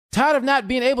Tired of not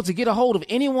being able to get a hold of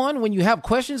anyone when you have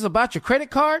questions about your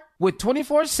credit card? With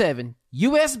 24/7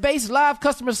 U.S.-based live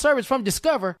customer service from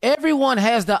Discover, everyone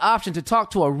has the option to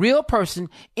talk to a real person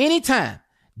anytime,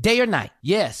 day or night.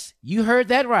 Yes, you heard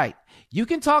that right. You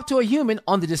can talk to a human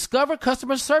on the Discover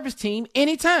customer service team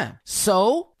anytime.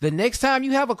 So, the next time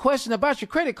you have a question about your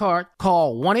credit card,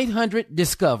 call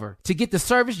 1-800-DISCOVER to get the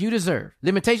service you deserve.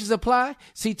 Limitations apply.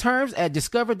 See terms at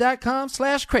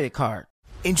discover.com/creditcard.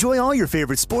 Enjoy all your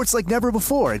favorite sports like never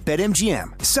before at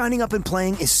BetMGM. Signing up and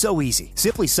playing is so easy.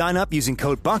 Simply sign up using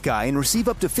code Buckeye and receive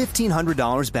up to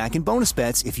 $1,500 back in bonus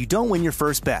bets if you don't win your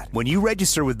first bet. When you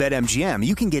register with BetMGM,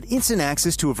 you can get instant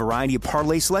access to a variety of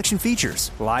parlay selection features,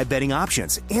 live betting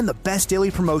options, and the best daily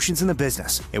promotions in the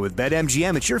business. And with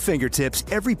BetMGM at your fingertips,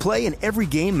 every play and every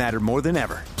game matter more than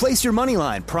ever. Place your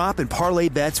moneyline, prop, and parlay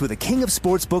bets with the king of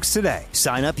sportsbooks today.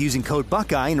 Sign up using code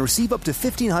Buckeye and receive up to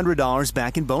 $1,500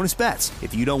 back in bonus bets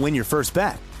if you don't win your first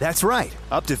bet. That's right,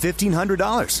 up to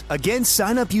 $1,500. Again,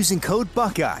 sign up using code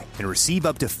Buckeye and receive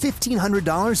up to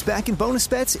 $1,500 back in bonus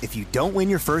bets if you don't win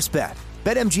your first bet.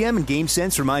 BetMGM and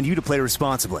GameSense remind you to play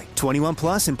responsibly. 21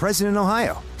 plus and present in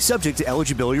Ohio. Subject to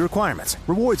eligibility requirements.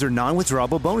 Rewards are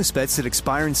non-withdrawable bonus bets that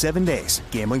expire in 7 days.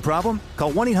 Gambling problem?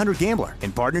 Call 1-800-GAMBLER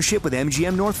in partnership with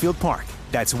MGM Northfield Park.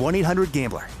 That's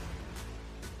 1-800-GAMBLER.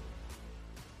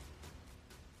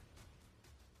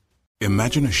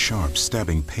 Imagine a sharp,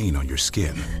 stabbing pain on your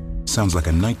skin. Sounds like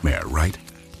a nightmare, right?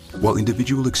 While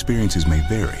individual experiences may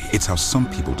vary, it's how some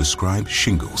people describe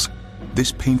shingles.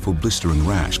 This painful, blistering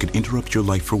rash could interrupt your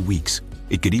life for weeks.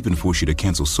 It could even force you to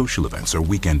cancel social events or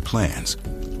weekend plans.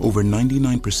 Over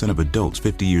 99% of adults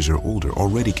 50 years or older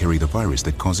already carry the virus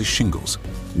that causes shingles.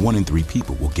 1 in 3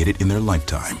 people will get it in their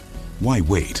lifetime. Why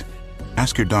wait?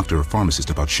 Ask your doctor or pharmacist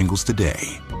about shingles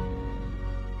today.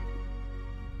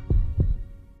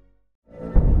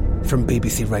 From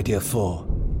BBC Radio 4,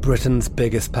 Britain's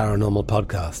biggest paranormal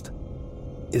podcast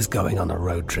is going on a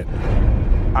road trip.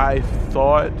 I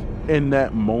thought in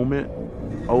that moment,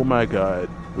 oh my God,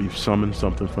 we've summoned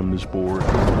something from this board.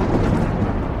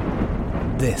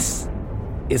 This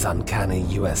is Uncanny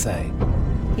USA.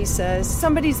 He says,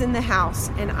 somebody's in the house,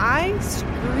 and I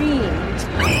screamed.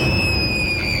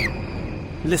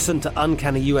 Listen to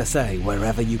Uncanny USA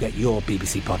wherever you get your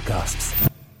BBC podcasts,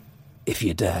 if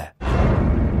you dare.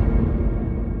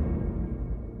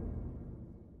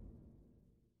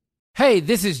 Hey,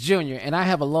 this is Junior, and I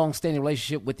have a long-standing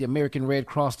relationship with the American Red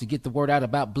Cross to get the word out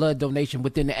about blood donation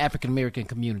within the African-American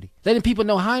community, letting people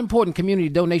know how important community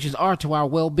donations are to our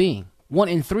well-being. 1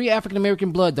 in 3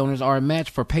 African-American blood donors are a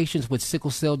match for patients with sickle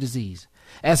cell disease.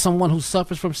 As someone who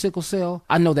suffers from sickle cell,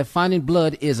 I know that finding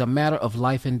blood is a matter of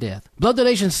life and death. Blood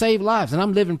donations save lives, and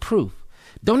I'm living proof.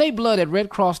 Donate blood at Red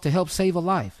Cross to help save a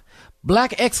life.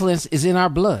 Black excellence is in our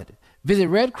blood. Visit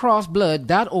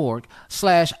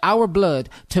redcrossblood.org/ourblood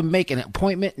to make an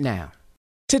appointment now.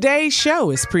 Today's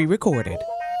show is pre-recorded.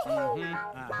 Y'all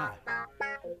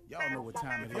know what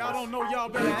time it is. Y'all don't know, y'all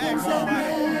better ask somebody.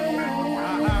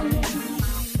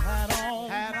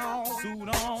 Hat on,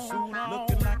 suit on,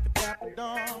 looking like the Dapper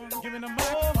Dawn, giving them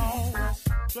all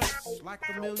dressed like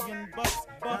 $1,000,000,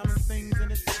 diamond things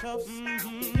in its cuffs.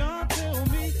 Y'all tell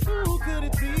me who could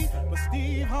it be but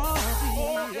Steve Harvey?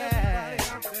 Oh yeah,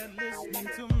 everybody listening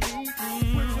to me.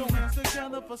 Put your hands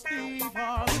together for Steve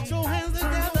Harvey. Put your hands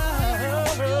together.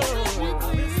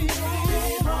 Steve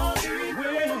Harvey.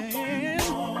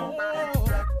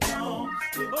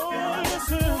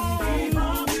 Listen, Steve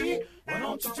Harvey. Why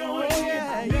don't you join me?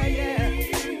 Yeah.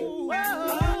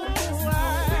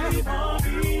 Steve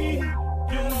Harvey.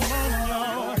 Get him on,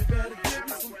 y'all. Better give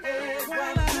me some eggs while I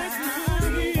listen to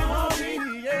Steve Harvey.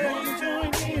 Yeah,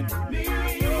 join in with me.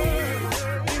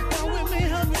 If you're with me,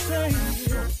 help me say,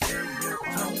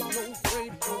 turn your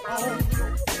radio on.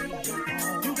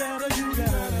 You gotta turn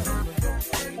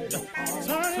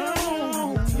it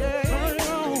on. Yeah, turn it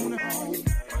on.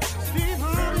 Steve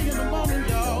Harvey in the morning,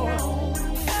 y'all.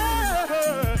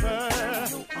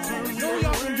 Know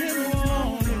y'all can get it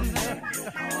on.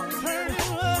 Turn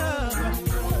it up.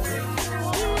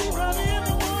 Steve Harvey in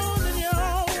the morning,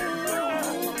 y'all.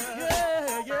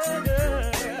 Yeah. Turn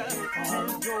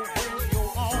your radio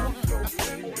on.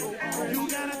 You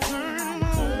gotta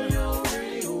turn your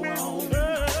radio on.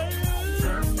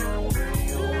 Turn your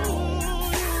radio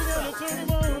on. You gotta turn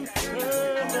it on.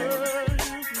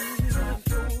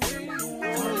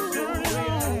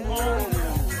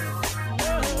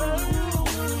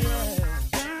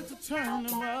 Turn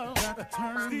them out.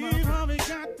 Steve Harvey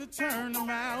got to turn them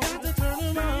out. Got to turn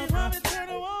them out. Steve Harvey turn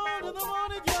them on to the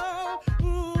morning, y'all.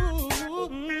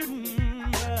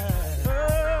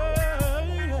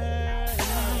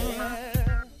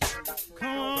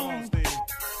 Come on.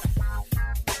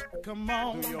 Come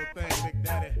on, do your thing, Big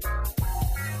Daddy.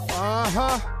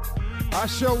 I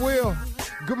sure will.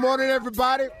 Good morning,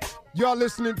 everybody. Y'all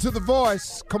listening to The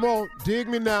Voice. Come on, dig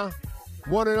me now.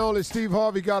 One and only Steve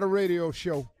Harvey got a radio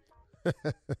show.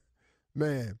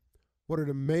 Man, what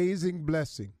an amazing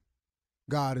blessing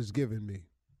God has given me.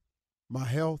 My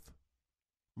health,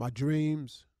 my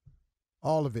dreams,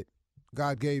 all of it.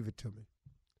 God gave it to me.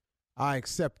 I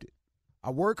accept it. I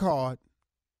work hard,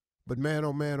 but man,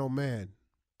 oh man, oh man,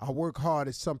 I work hard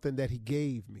at something that he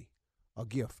gave me, a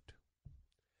gift.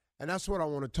 And that's what I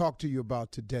want to talk to you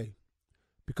about today,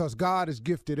 because God has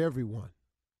gifted everyone.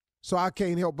 So I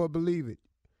can't help but believe it.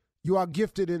 You are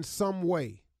gifted in some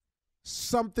way.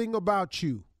 Something about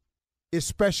you is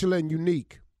special and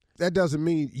unique. That doesn't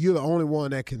mean you're the only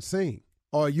one that can sing,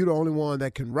 or you're the only one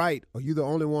that can write, or you're the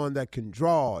only one that can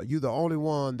draw, or you're the only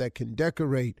one that can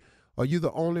decorate, or you're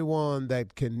the only one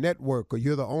that can network, or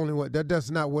you're the only one.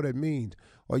 That's not what it means.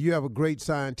 Or you have a great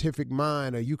scientific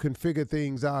mind, or you can figure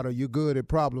things out, or you're good at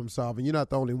problem solving. You're not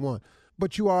the only one.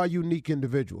 But you are a unique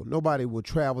individual. Nobody will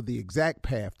travel the exact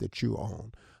path that you're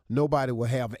on. Nobody will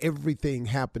have everything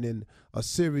happen in a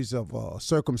series of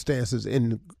circumstances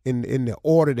in the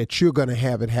order that you're going to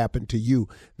have it happen to you.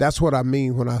 That's what I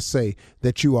mean when I say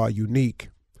that you are unique.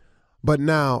 But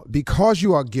now, because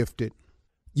you are gifted,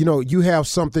 you have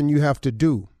something you have to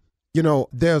do.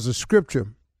 There's a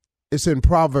scripture. It's in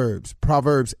Proverbs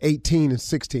 18 and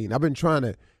 16. I've been trying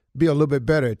to be a little bit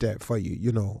better at that for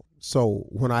you, So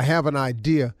when I have an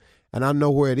idea and I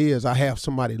know where it is, I have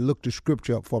somebody look the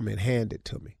scripture up for me and hand it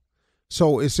to me.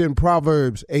 So it's in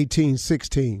Proverbs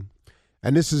 18:16,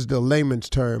 and this is the layman's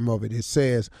term of it. It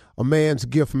says, a man's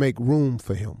gift make room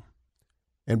for him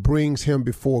and brings him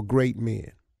before great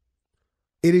men.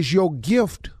 It is your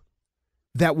gift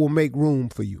that will make room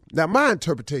for you. Now, my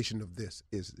interpretation of this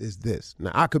is this.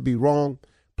 Now, I could be wrong.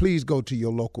 Please go to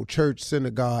your local church,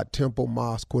 synagogue, temple,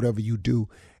 mosque, whatever you do,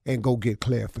 and go get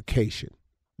clarification.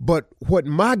 But what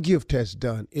my gift has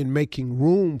done in making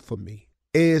room for me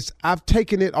is I've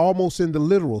taken it almost in the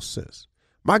literal sense.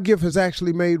 My gift has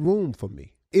actually made room for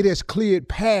me. It has cleared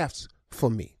paths for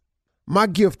me. My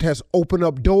gift has opened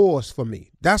up doors for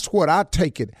me. That's what I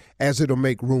take it as, it'll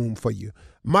make room for you.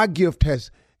 My gift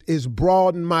is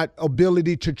broadened my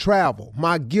ability to travel.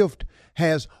 My gift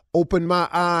has opened my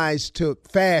eyes to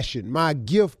fashion. My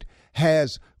gift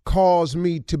has caused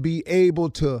me to be able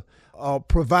to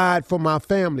provide for my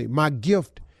family. My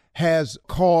gift has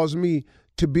caused me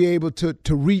to be able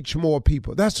to reach more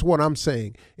people. That's what I'm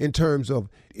saying in terms of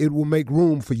it will make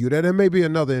room for you. There may be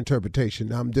another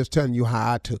interpretation. I'm just telling you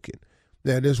how I took it.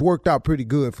 Now, this worked out pretty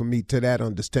good for me to that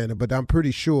understanding, but I'm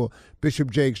pretty sure Bishop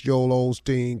Jakes, Joel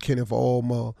Osteen, Kenneth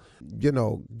Ulmer,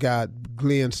 got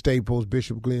Glenn Staples,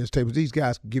 Bishop Glenn Staples. These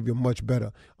guys can give you a much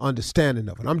better understanding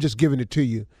of it. I'm just giving it to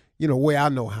you, way I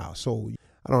know how. So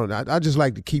I don't know. I just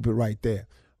like to keep it right there.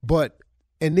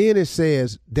 And then it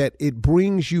says that it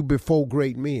brings you before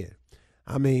great men.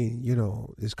 I mean,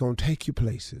 it's going to take you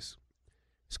places.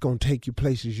 It's going to take you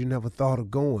places you never thought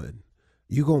of going.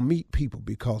 You're going to meet people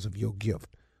because of your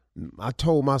gift. I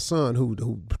told my son, who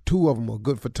two of them are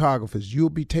good photographers, you'll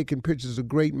be taking pictures of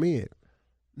great men.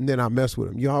 And then I mess with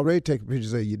them. You already taking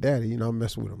pictures of your daddy. I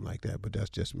mess with them like that, but that's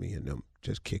just me and them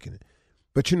just kicking it.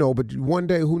 But, but one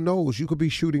day, who knows? You could be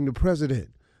shooting the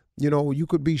president. You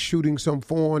could be shooting some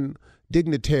foreign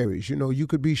dignitaries. You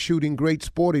could be shooting great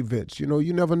sport events.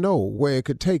 You never know where it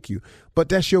could take you. But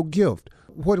that's your gift.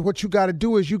 What you got to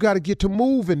do is you got to get to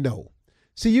moving, though.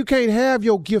 See, you can't have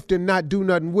your gift and not do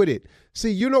nothing with it. See,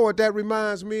 you know what that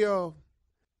reminds me of?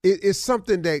 It's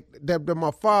something that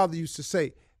my father used to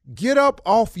say, get up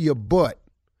off your butt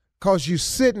because you're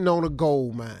sitting on a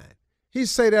gold mine. He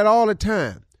say that all the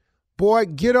time. Boy,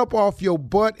 get up off your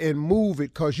butt and move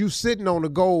it because you sitting on a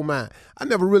gold mine. I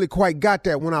never really quite got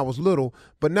that when I was little,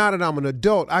 but now that I'm an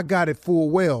adult, I got it full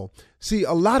well. See,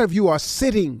 a lot of you are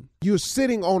sitting. You're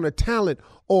sitting on a talent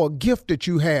or a gift that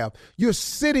you have. You're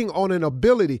sitting on an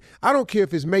ability. I don't care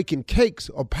if it's making cakes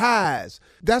or pies.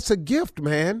 That's a gift,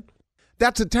 man.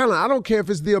 That's a talent. I don't care if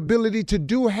it's the ability to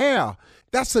do hair.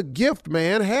 That's a gift,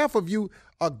 man. Half of you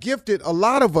are gifted. A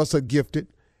lot of us are gifted,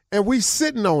 and we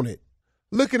sitting on it,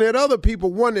 looking at other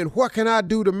people wondering, what can I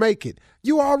do to make it?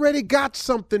 You already got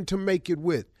something to make it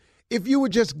with. If you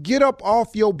would just get up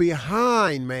off your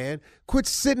behind, man, quit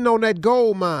sitting on that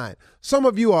gold mine. Some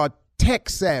of you are tech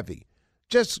savvy,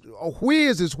 just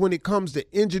whizzes when it comes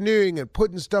to engineering and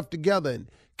putting stuff together and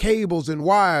cables and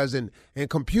wires and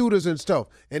computers and stuff.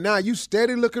 And now you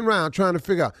steady looking around trying to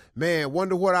figure out, man,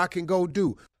 wonder what I can go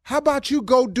do. How about you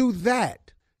go do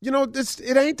that?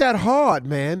 It ain't that hard,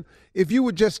 man. if you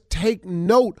would just take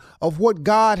note of what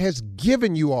God has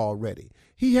given you already.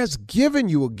 He has given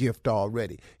you a gift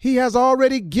already. He has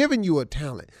already given you a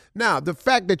talent. Now, the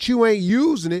fact that you ain't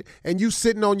using it and you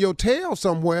sitting on your tail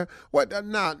somewhere,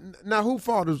 now who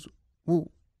fault is,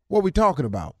 what we talking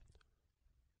about?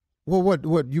 Well,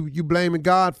 what, you blaming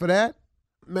God for that?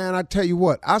 Man, I tell you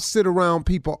what, I sit around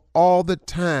people all the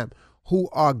time who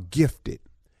are gifted,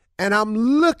 and I'm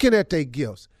looking at their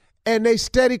gifts, and they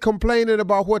steady complaining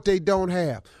about what they don't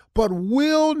have, but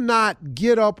will not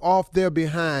get up off their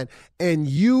behind and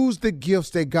use the gifts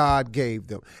that God gave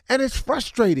them. And it's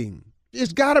frustrating.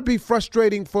 It's got to be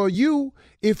frustrating for you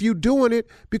if you're doing it,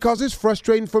 because it's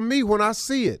frustrating for me when I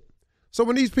see it. So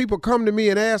when these people come to me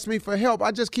and ask me for help,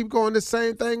 I just keep going the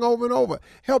same thing over and over.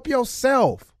 Help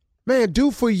yourself. Man,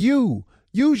 do for you.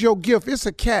 Use your gift. It's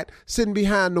a cat sitting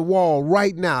behind the wall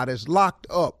right now that's locked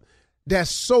up, that's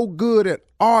so good at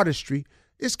artistry.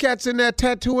 This cat's in there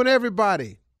tattooing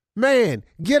everybody. Man,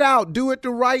 get out. Do it the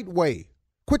right way.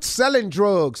 Quit selling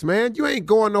drugs, man. You ain't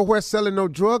going nowhere selling no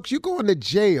drugs. You going to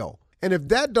jail. And if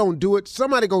that don't do it,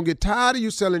 somebody going to get tired of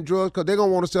you selling drugs because they're going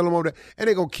to want to sell them over there, and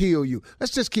they're going to kill you.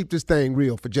 Let's just keep this thing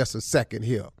real for just a second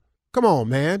here. Come on,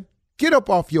 man. Get up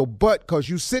off your butt because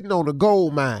you sitting on a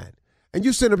gold mine. And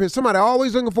you sitting up here, somebody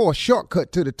always looking for a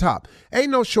shortcut to the top.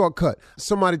 Ain't no shortcut.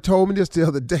 Somebody told me this the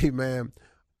other day, man.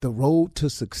 The road to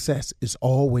success is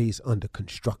always under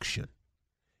construction.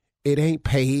 It ain't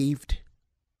paved.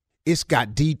 It's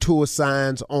got detour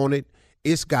signs on it.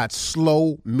 It's got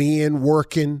slow men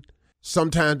working.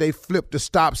 Sometimes they flip the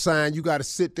stop sign. You got to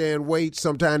sit there and wait.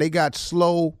 Sometimes they got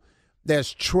slow.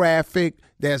 There's traffic.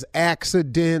 There's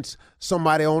accidents.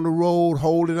 Somebody on the road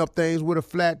holding up things with a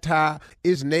flat tire.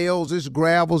 It's nails, it's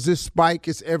gravels, it's spike,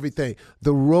 it's everything.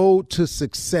 The road to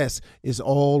success is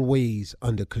always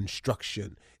under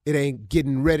construction. It ain't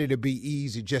getting ready to be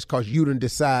easy just because you done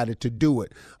decided to do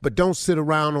it. But don't sit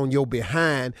around on your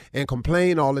behind and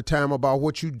complain all the time about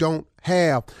what you don't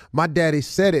have. My daddy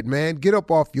said it, man. Get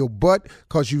up off your butt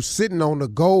because you sitting on a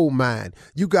gold mine.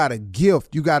 You got a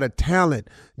gift. You got a talent.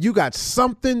 You got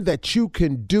something that you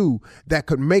can do that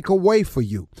could make a way for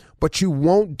you, but you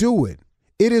won't do it.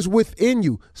 It is within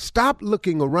you. Stop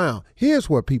looking around. Here's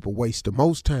where people waste the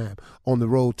most time on the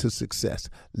road to success,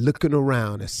 looking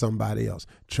around at somebody else,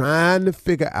 trying to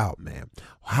figure out, man,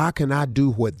 how can I do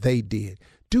what they did?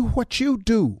 Do what you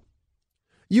do.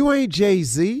 You ain't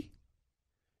Jay-Z.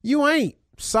 You ain't.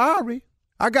 Sorry.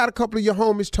 I got a couple of your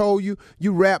homies told you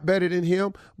rap better than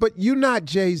him, but you not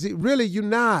Jay-Z. Really, you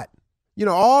not. You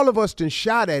know, all of us done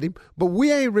shot at him, but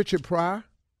we ain't Richard Pryor.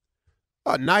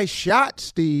 A nice shot,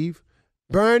 Steve.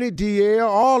 Bernie,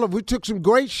 DL, we took some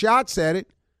great shots at it.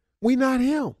 We not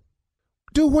him.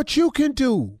 Do what you can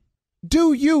do.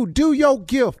 Do you. Do your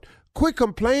gift. Quit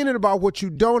complaining about what you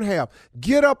don't have.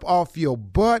 Get up off your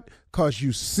butt because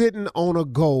you sitting on a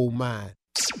gold mine.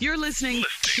 You're listening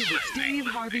to the Steve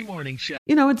Harvey Morning Show.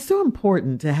 You know, it's so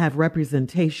important to have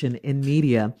representation in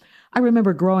media. I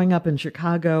remember growing up in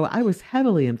Chicago, I was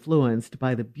heavily influenced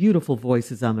by the beautiful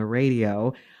voices on the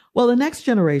radio. Well, the next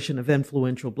generation of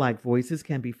influential Black voices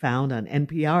can be found on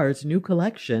NPR's new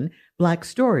collection, Black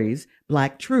Stories,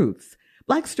 Black Truths.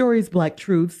 Black Stories, Black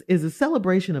Truths is a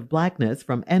celebration of Blackness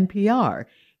from NPR.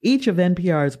 Each of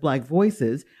NPR's Black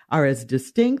voices are as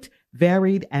distinct,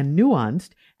 varied, and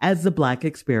nuanced as the Black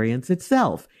experience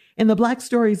itself. In the Black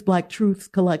Stories, Black Truths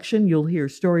collection, you'll hear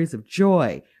stories of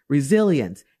joy,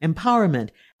 resilience,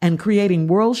 empowerment, and creating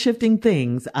world-shifting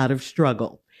things out of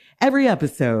struggle. Every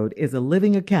episode is a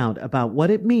living account about what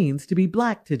it means to be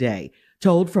Black today,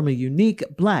 told from a unique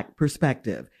Black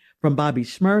perspective. From Bobby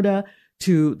Shmurda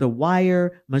to The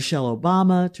Wire, Michelle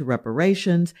Obama to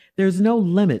reparations, there's no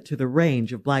limit to the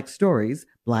range of Black stories,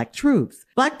 Black truths.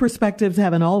 Black perspectives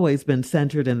haven't always been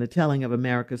centered in the telling of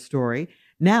America's story.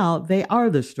 Now they are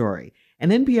the story.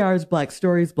 In NPR's Black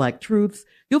Stories, Black Truths,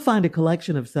 you'll find a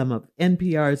collection of some of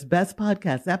NPR's best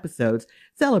podcast episodes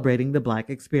celebrating the Black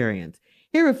experience.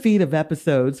 Hear a feed of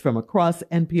episodes from across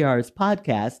NPR's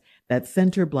podcasts that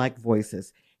center Black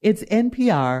voices. It's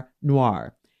NPR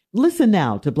Noir. Listen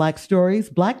now to Black Stories,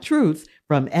 Black Truths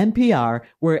from NPR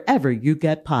wherever you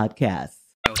get podcasts.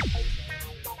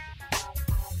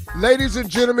 Ladies and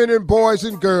gentlemen and boys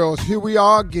and girls, here we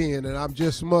are again, and I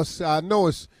know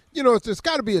it's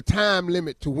got to be a time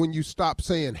limit to when you stop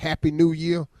saying Happy New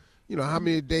Year. You know, how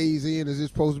many days in is it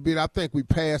supposed to be? I think we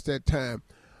passed that time.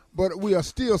 But we are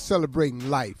still celebrating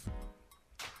life.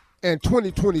 And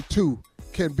 2022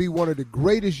 can be one of the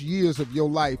greatest years of your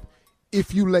life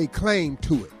if you lay claim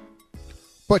to it.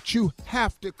 But you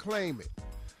have to claim it.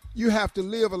 You have to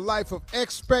live a life of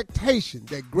expectation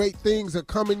that great things are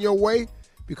coming your way,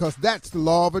 because that's the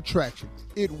law of attraction.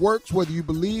 It works whether you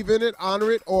believe in it,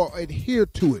 honor it, or adhere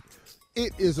to it.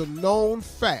 It is a known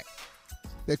fact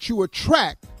that you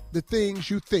attract the things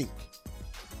you think.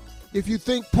 If you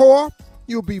think poor,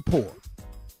 you'll be poor.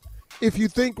 If you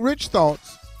think rich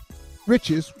thoughts,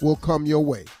 riches will come your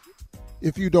way.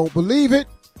 If you don't believe it,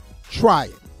 try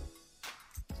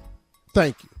it.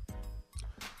 Thank you.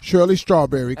 Shirley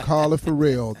Strawberry, Carla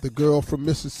Farrell, the girl from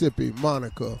Mississippi,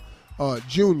 Monica,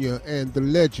 Junior, and the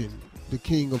legend, the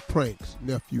king of pranks,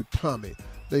 nephew Tommy.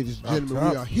 Ladies and gentlemen,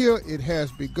 we are here. It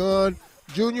has begun.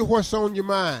 Junior, what's on your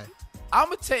mind? I'm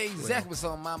going to tell you exactly what's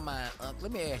on my mind, Unc.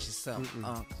 Let me ask you something,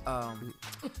 Unc.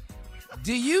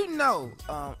 Do you know,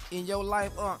 in your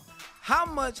life, Unc, how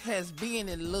much has being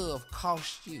in love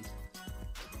cost you?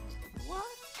 What?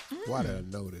 Why did I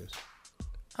know this?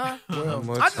 Huh?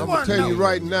 Well, I just want to tell you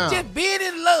right now. Just being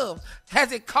in love,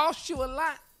 has it cost you a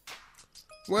lot?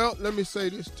 Well, let me say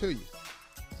this to you.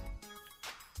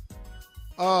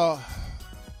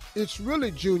 It's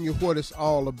really, Junior, what it's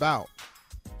all about.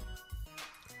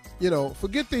 You know,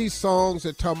 forget these songs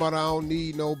that talk about I don't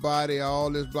need nobody, all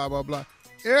this blah, blah, blah.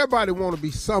 Everybody want to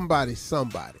be somebody.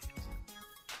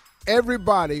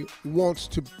 Everybody wants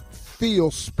to feel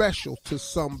special to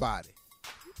somebody.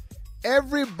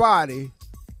 Everybody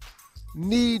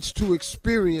needs to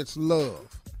experience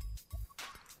love.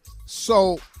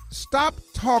 So stop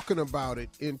talking about it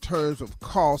in terms of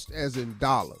cost as in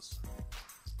dollars.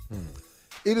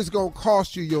 It is going to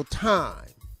cost you your time.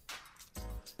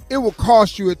 It will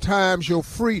cost you at times your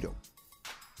freedom.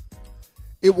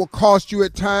 It will cost you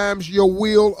at times your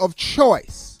will of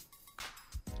choice.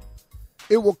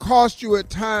 It will cost you at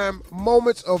times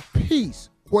moments of peace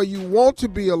where you want to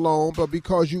be alone, but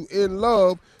because you in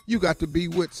love, you got to be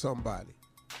with somebody.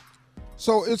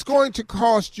 So it's going to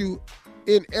cost you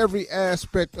in every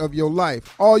aspect of your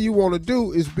life. All you want to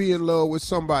do is be in love with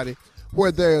somebody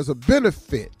where there's a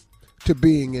benefit to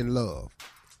being in love.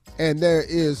 And there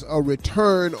is a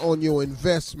return on your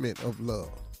investment of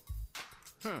love.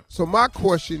 So my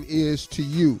question is to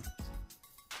you.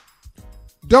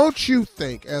 Don't you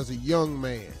think as a young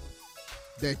man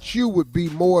that you would be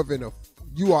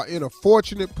you are in a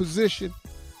fortunate position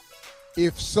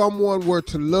if someone were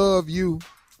to love you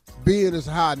being as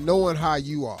high, knowing how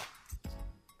you are?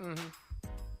 Mm-hmm.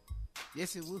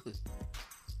 Yes, it would.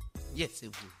 Yes, it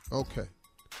would. Okay.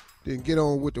 Then get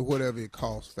on with the whatever it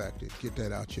costs factor. Get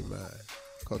that out your mind.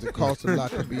 Because it costs a lot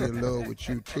to be in love with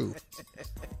you, too.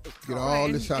 Get all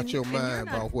this out your mind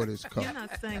about what it's cost. You're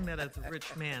not saying that as a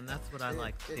rich man. That's what I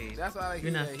like, Steve. That's why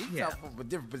he's talking from a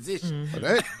different position.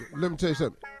 Mm-hmm. Let me tell you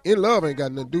something. In love ain't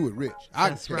got nothing to do with rich. I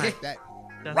can tell you that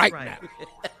right now.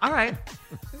 All right.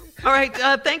 All right.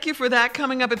 Thank you for that.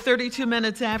 Coming up at 32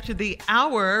 minutes after the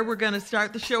hour, we're going to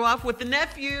start the show off with the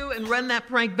nephew and run that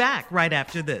prank back right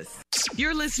after this.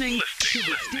 You're listening to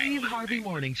the Steve Harvey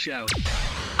Morning Show.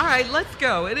 All right, let's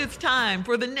go. It is time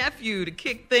for the nephew to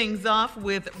kick things off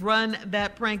with Run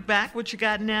That Prank Back. What you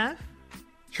got, Neff?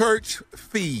 Church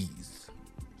fees.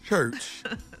 Church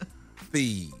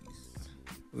fees.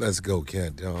 Let's go,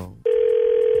 cat dog.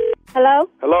 Hello?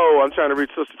 Hello, I'm trying to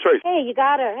reach Sister Tracy. Hey, you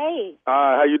got her. Hey.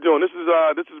 How you doing? This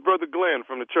is Brother Glenn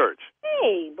from the church.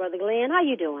 Hey, Brother Glenn. How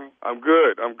you doing? I'm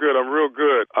good. I'm real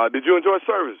good. Did you enjoy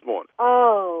service this morning?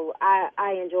 Oh,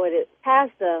 I enjoyed it.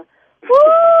 Pastor.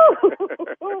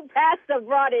 Woo! Pastor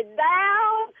brought it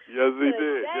down. Yes, he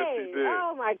did. Yes, he did.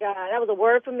 Oh, my God. That was a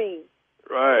word for me.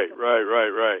 Right.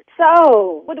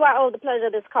 So, what do I owe the pleasure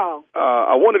of this call?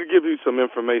 I wanted to give you some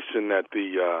information that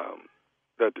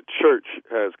the church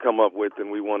has come up with,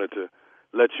 and we wanted to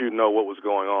let you know what was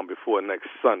going on before next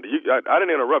Sunday. I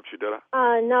didn't interrupt you, did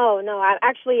I? No. I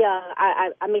actually,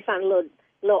 I may sound a little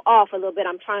off a little bit.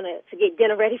 I'm trying to get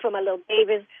dinner ready for my little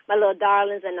babies, my little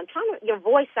darlings, and your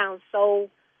voice sounds so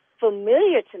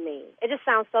familiar to me. It just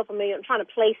sounds so familiar. I'm trying to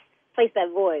place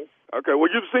that voice. Okay, well,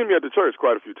 you've seen me at the church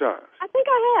quite a few times. I think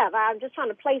I have. I'm just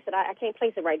trying to place it. I can't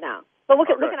place it right now. But what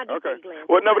can I do for you, Glenn?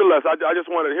 Well, nevertheless, I just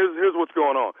wanted, here's what's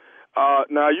going on.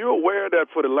 Now, are you aware that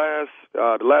for the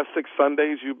last 6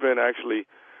 Sundays you've been actually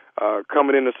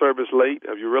coming into service late?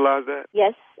 Have you realized that?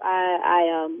 Yes,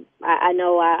 I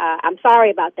know. I'm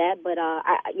sorry about that, but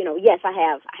yes, I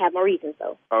have. I have my reasons,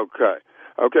 though. Okay.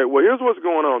 Well, here's what's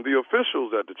going on. The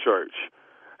officials at the church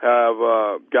have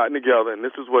gotten together, and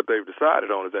this is what they've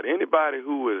decided on: is that anybody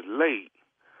who is late,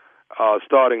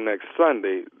 starting next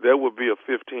Sunday, there will be a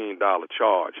 $15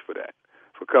 charge for that.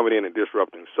 For coming in and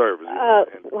disrupting service.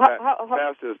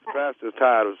 Pastor's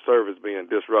tired of service being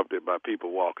disrupted by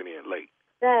people walking in late.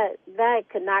 That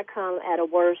could not come at a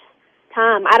worse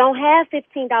time. I don't have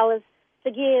 $15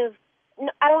 to give.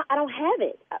 No, I don't have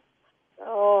it.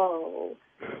 Oh.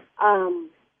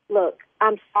 Look,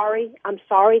 I'm sorry. I'm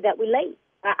sorry that we're late.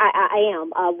 I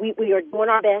am. We are doing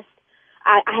our best.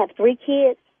 I have 3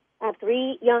 kids. I have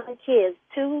 3 young kids,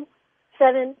 2,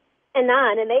 7, and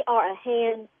 9, and they are a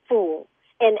handful.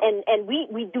 And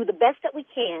we do the best that we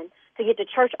can to get to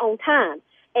church on time.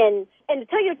 And to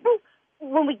tell you the truth,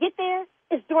 when we get there,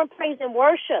 it's during praise and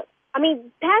worship. I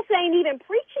mean, Pastor ain't even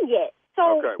preaching yet.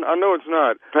 So okay, I know it's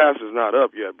not, Pastor's not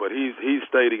up yet, but he's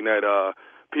stating that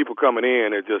people coming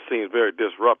in, it just seems very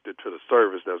disruptive to the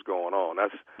service that's going on.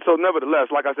 So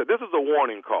nevertheless, like I said, this is a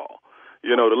warning call,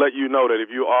 to let you know that if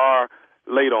you are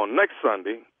late on next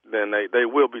Sunday, then they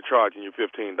will be charging you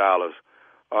 $15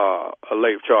 a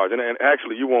late charge, and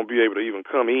actually you won't be able to even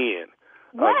come in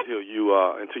until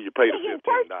you pay the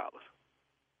 $15.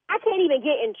 I can't even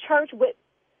get in church with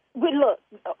look.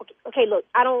 Okay, look,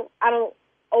 I don't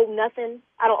owe nothing.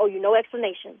 I don't owe you no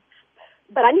explanation.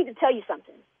 But I need to tell you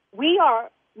something. Me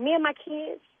and my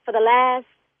kids, for the last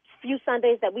few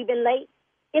Sundays that we've been late,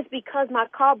 it's because my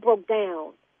car broke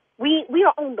down. We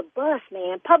are on the bus,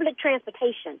 man, public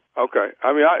transportation. Okay.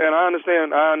 I mean, I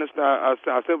understand.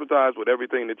 I sympathize with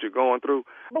everything that you're going through.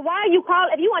 But why are you calling?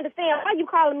 If you understand, why are you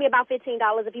calling me about $15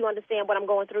 if you understand what I'm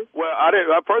going through? Well, I didn't.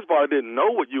 First of all, I didn't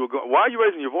know what you were going. Why are you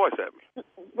raising your voice at me?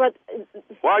 But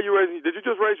why are you raising? Did you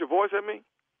just raise your voice at me?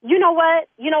 You know what?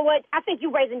 I think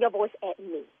you're raising your voice at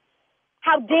me.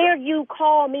 How dare you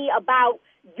call me about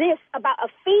a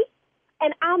fee,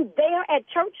 and I'm there at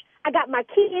church. I got my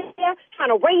kids there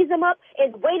trying to raise them up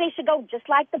in the way they should go, just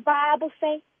like the Bible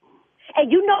say.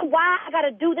 And you know why I got to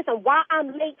do this and why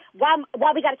I'm late, why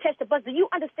we got to catch the bus. Do you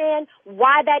understand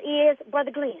why that is,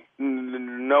 Brother Glenn?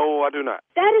 No, I do not.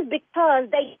 That is because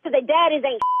their daddies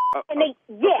ain't and they,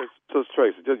 yeah. Okay, so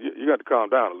Tracy, you got to calm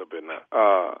down a little bit now.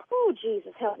 Oh,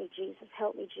 Jesus, help me, Jesus,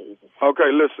 help me, Jesus. Okay,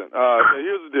 listen,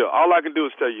 here's the deal. All I can do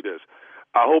is tell you this.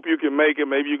 I hope you can make it.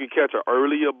 Maybe you can catch an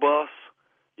earlier bus.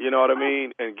 You know what I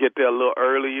mean? And get there a little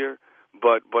earlier.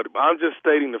 But I'm just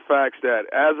stating the facts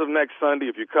that as of next Sunday,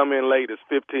 if you come in late, it's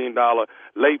 $15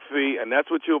 late fee, and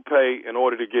that's what you'll pay in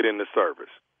order to get in the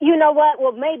service. You know what?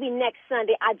 Well, maybe next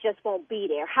Sunday I just won't be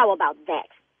there. How about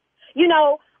that?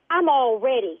 I'm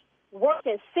already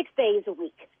working 6 days a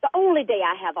week. The only day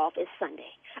I have off is Sunday.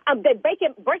 I'm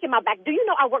breaking my back. Do you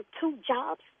know I work 2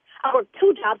 jobs? I work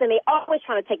 2 jobs, and they always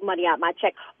trying to take money out of my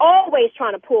check, always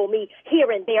trying to pull me here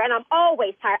and there, and I'm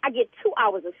always tired. I get 2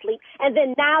 hours of sleep, and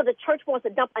then now the church wants to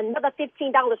dump another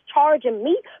 $15 charging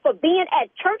me for being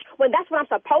at church when that's what I'm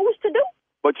supposed to do.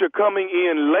 But you're coming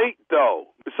in late,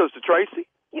 though, Sister Tracy.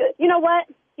 You know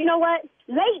what?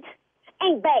 Late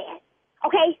ain't bad,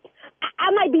 okay?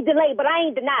 I might be delayed, but I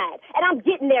ain't denied, and I'm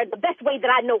getting there the best way that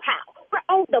I know how. We're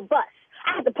on the bus.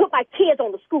 I have to put my kids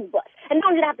on the school bus. And not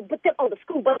only do I have to put them on the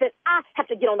school bus, but I have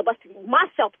to get on the bus to get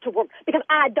myself to work because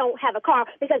I don't have a car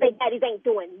because their daddies ain't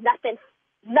doing nothing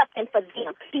for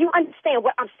them. Do you understand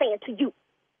what I'm saying to you?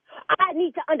 I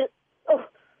need to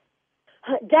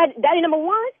Daddy number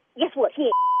 1, guess what? He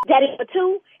ain't. Daddy number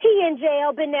 2, he in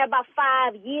jail, been there about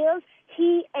 5 years.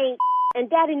 He ain't. And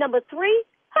daddy number 3,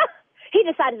 he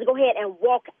decided to go ahead and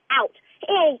walk out.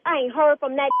 I ain't heard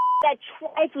from that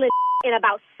trifling in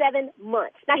about 7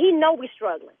 months. Now, he know we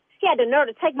struggling. He had the nerve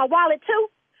to take my wallet, too.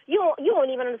 You don't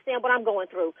even understand what I'm going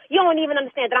through. You don't even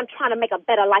understand that I'm trying to make a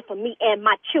better life for me and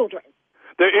my children.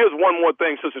 There is one more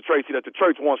thing, Sister Tracy, that the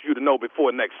church wants you to know before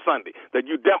next Sunday that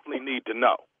you definitely need to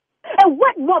know. And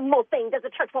what one more thing does the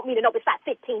church want me to know besides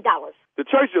 $15? The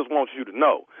church just wants you to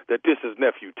know that this is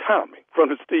Nephew Tommy from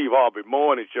the Steve Harvey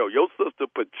Morning Show. Your sister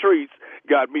Patrice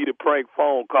got me to prank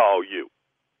phone call you.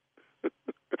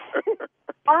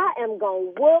 I am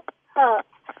going to whoop her.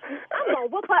 I'm going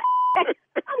to whoop her.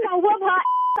 I'm going to whoop her.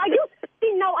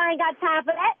 You know I ain't got time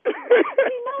for that.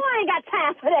 You know I ain't got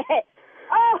time for that.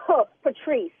 Oh,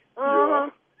 Patrice. Uh-huh.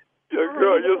 Yeah,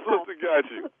 girl, your sister got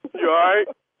you. You all right?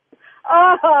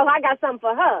 Oh, I got something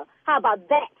for her. How about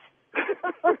that?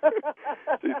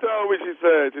 She told me, she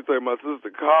said, my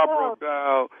sister's car broke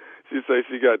down. She said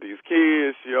she got these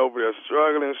kids. She over there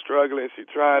struggling. She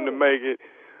trying to make it.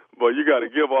 But you got to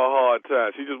give her a hard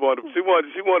time. She wanted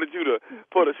you to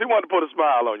put a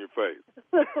smile on your face.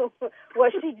 Well,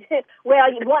 she did.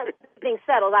 Well, once things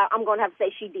settled out, I'm going to have to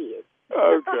say she did.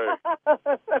 Okay.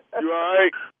 You all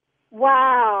right?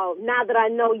 Wow. Now that I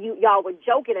know y'all were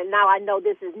joking, and now I know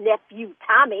this is Nephew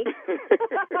Tommy.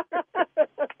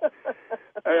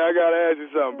 Hey, I got to ask you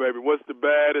something, baby. What's the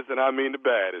baddest, and I mean the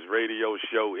baddest, radio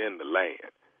show in the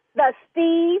land? The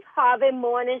Steve Harvey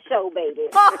Morning Show, baby.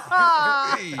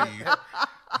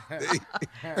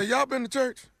 Hey, y'all been to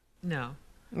church? No.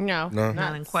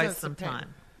 Not in quite some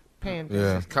time.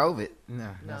 Pandemic. COVID.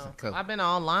 No. I've been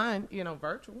online,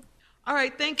 virtual. All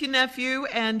right, thank you, nephew.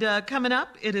 And coming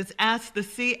up, it is Ask the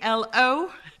CLO,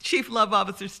 Chief Love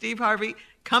Officer Steve Harvey,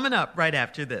 coming up right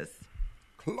after this.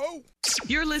 Close.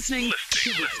 You're listening to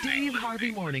the Steve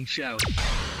Harvey Morning Show.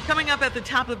 Coming up at the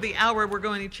top of the hour, we're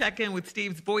going to check in with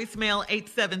Steve's voicemail,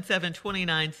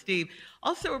 877-29-STEVE.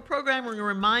 Also, a programming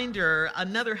reminder,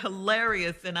 another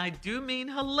hilarious, and I do mean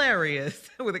hilarious,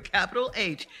 with a capital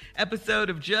H, episode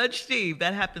of Judge Steve.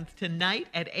 That happens tonight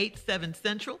at 8/7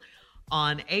 Central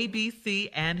on ABC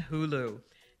and Hulu.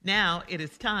 Now it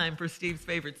is time for Steve's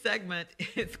favorite segment.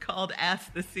 It's called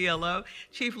Ask the CLO.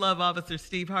 Chief Love Officer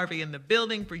Steve Harvey in the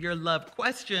building for your love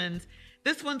questions.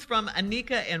 This one's from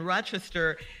Anika in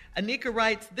Rochester. Anika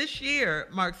writes, this year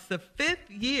marks the 5th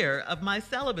year of my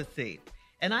celibacy,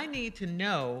 and I need to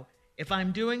know if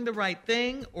I'm doing the right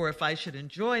thing or if I should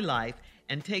enjoy life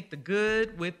and take the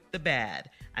good with the bad.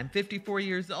 I'm 54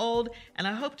 years old, and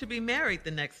I hope to be married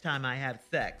the next time I have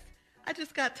sex. I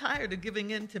just got tired of giving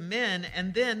in to men,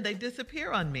 and then they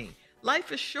disappear on me.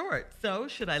 Life is short, so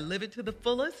should I live it to the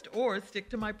fullest or stick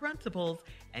to my principles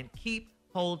and keep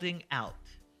holding out?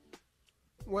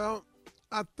 Well,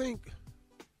 I think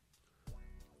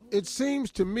it seems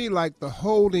to me like the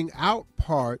holding out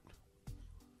part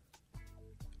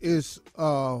is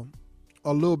a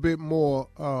little bit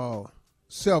more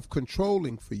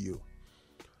self-controlling for you.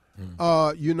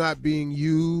 You're not being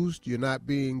used. You're not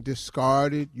being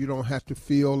discarded. You don't have to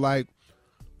feel like,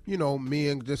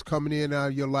 men just coming in and out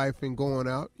of your life and going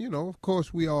out. Of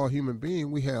course, we are human beings.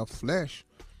 We have flesh.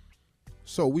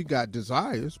 So we got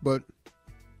desires. But,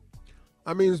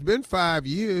 it's been 5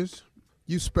 years.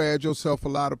 You spared yourself a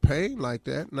lot of pain like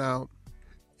that. Now,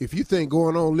 if you think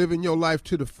going on living your life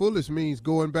to the fullest means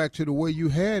going back to the way you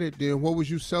had it, then what was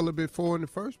you celibate for in the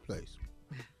first place?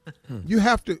 You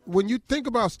have to, when you think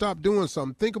about stop doing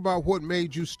something, think about what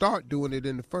made you start doing it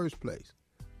in the first place.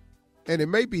 And it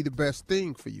may be the best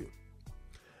thing for you.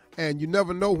 And you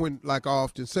never know when, like I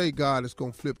often say, God is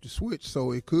going to flip the switch.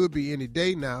 So it could be any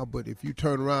day now, but if you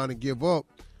turn around and give up,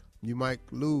 you might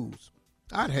lose.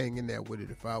 I'd hang in there with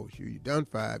it if I was you. You've done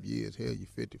 5 years. Hell, you're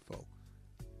 54.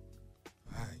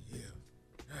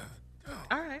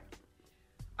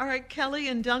 All right, Kelly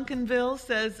in Duncanville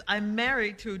says, I'm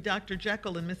married to Dr.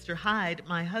 Jekyll and Mr. Hyde.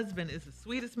 My husband is the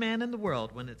sweetest man in the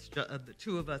world when it's the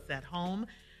two of us at home.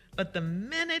 But the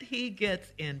minute he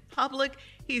gets in public,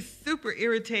 he's super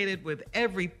irritated with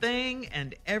everything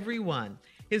and everyone.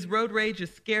 His road rage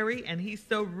is scary, and he's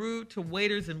so rude to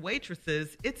waiters and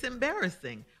waitresses, it's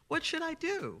embarrassing. What should I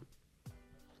do?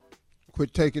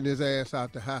 Quit taking his ass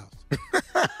out the house.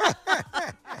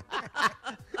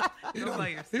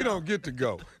 He don't get to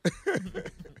go.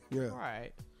 Yeah. All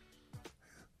right.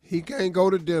 He can't go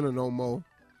to dinner no more,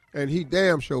 and he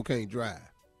damn sure can't drive.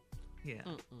 Yeah.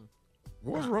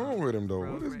 What's wrong with him, though?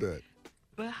 What is that?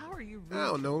 But how are you rude I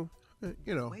don't know. to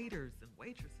waiters and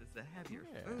waitresses that have your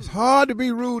food? It's hard to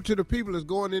be rude to the people that's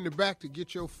going in the back to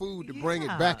get your food to bring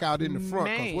it back out in the front.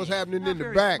 Because what's happening in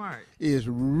the back is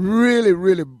really,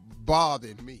 really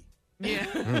bothering me.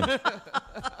 Yeah.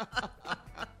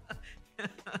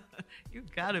 You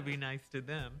got to be nice to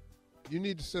them. You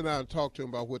need to sit down and talk to him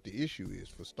about what the issue is,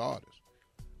 for starters.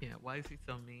 Yeah, why is he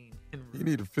so mean and rude? You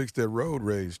need to fix that road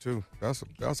rage, too. That's a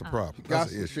problem. You got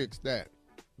That's an to issue. fix that.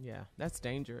 Yeah, that's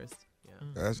dangerous. Yeah.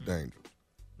 That's dangerous.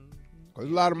 There's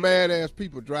a lot of mad-ass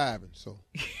people driving, so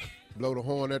blow the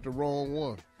horn at the wrong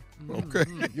one. Okay.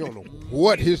 You don't know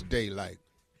what his day like.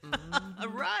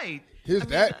 Right.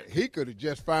 He could have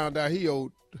just found out he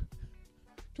owed.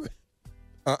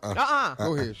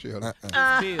 Go ahead, Shirley.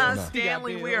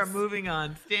 Stanley, we are moving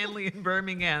on. Stanley in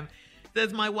Birmingham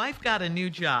says, my wife got a new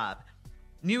job,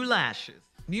 new lashes,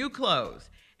 new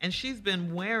clothes, and she's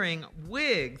been wearing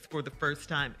wigs for the first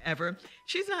time ever.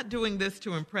 She's not doing this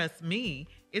to impress me.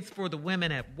 It's for the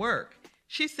women at work.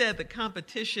 She said the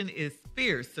competition is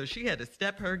fierce, so she had to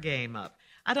step her game up.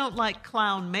 I don't like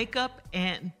clown makeup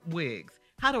and wigs.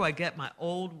 How do I get my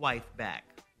old wife back?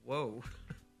 Whoa.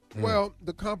 Well,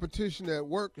 the competition at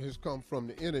work has come from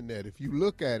the internet. If you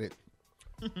look at it,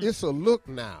 it's a look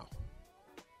now.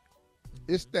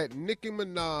 It's that Nicki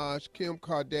Minaj, Kim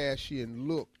Kardashian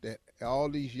look that all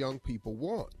these young people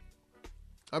want.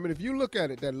 I mean, if you look at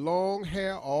it, that long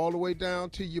hair all the way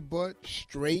down to your butt,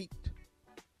 straight,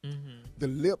 the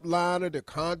lip liner, the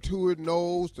contoured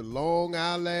nose, the long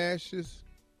eyelashes,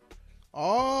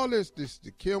 all this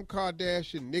the Kim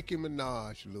Kardashian, Nicki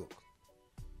Minaj look.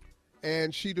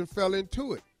 And she done fell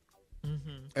into it.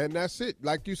 And that's it.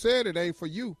 Like you said, it ain't for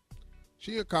you.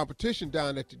 She in competition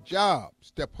down at the job.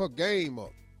 Step her game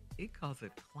up. He calls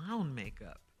it clown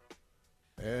makeup.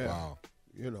 Yeah. Wow.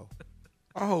 You know.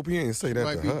 I hope he ain't say that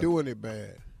might to be her. doing it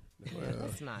bad. Well,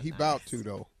 that's not he nice. about to,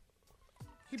 though.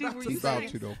 He about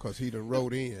to, though, because he done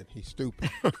wrote in. He's stupid.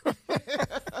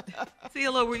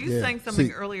 CLO, were you Yeah, saying something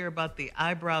see- earlier about the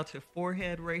eyebrow to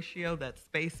forehead ratio, that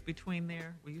space between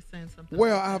there? Were you saying something?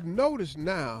 Well, I've noticed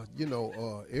now,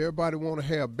 everybody want to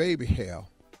have baby hair.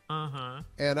 Uh-huh.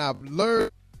 And I've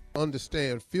learned to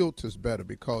understand filters better,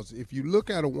 because if you look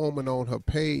at a woman on her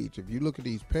page, if you look at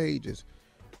these pages,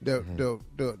 the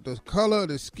color of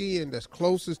the skin that's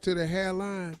closest to the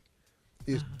hairline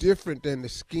is different than the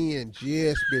skin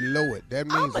just below it. That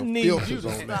means I'ma the need you filters to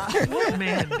on stop. that. What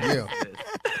man knows Yeah. this?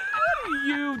 What are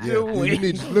you Yeah, doing? you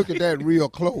need to look at that real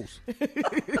close.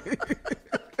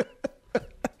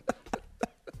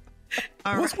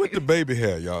 All What's right. with the baby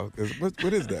hair, y'all?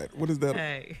 What is that? What is that?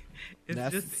 Hey, it's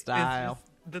That's just style. It's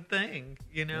just the thing,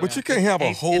 you know. But you can't have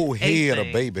a It's whole a head of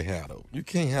thing. baby hair, though. You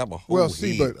can't have a whole Well,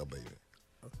 see, head but- of baby.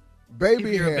 Baby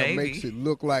If you're a hair baby. makes it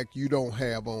look like you don't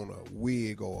have on a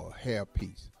wig or a hair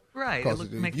piece. Right. It Because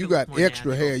makes if it you look got more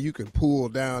extra natural. hair you can pull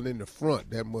down in the front,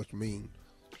 that must mean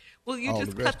Well, you all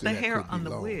just the cut rest the of that hair could be on the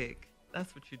long. wig.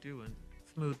 That's what you do, and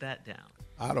smooth that down.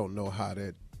 I don't know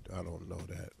that.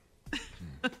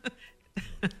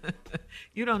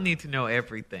 You don't need to know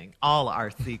everything, all our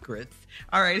secrets.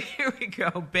 All right, here we go.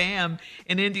 Bam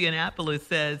in Indianapolis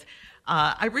says,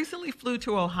 I recently flew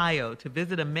to Ohio to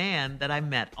visit a man that I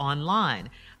met online.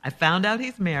 I found out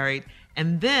he's married,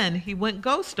 and then he went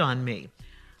ghost on me.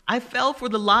 I fell for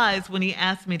the lies when he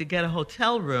asked me to get a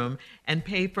hotel room and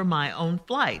pay for my own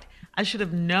flight. I should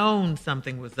have known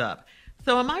something was up.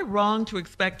 So am I wrong to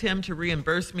expect him to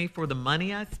reimburse me for the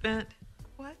money I spent?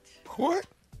 What? What?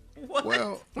 What?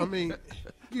 Well, I mean,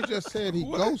 you just said he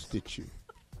ghosted you.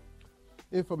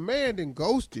 If a man then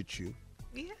ghosted you,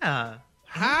 Yeah.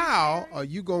 how are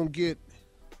you going to get...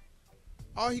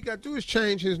 All he got to do is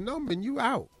change his number and you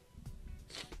out.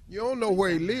 You don't know where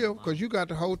he lives because you got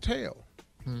the hotel.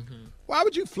 Mm-hmm. Why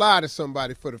would you fly to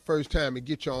somebody for the first time and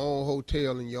get your own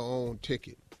hotel and your own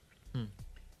ticket?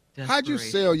 How'd you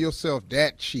Desperation. sell yourself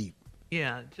that cheap?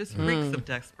 Yeah, just reeks of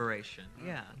desperation.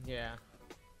 Yeah. Yeah.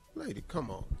 Lady, come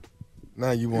on.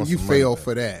 Now you want You some money failed back.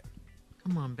 for that.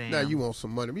 Come on, Bam. Now you want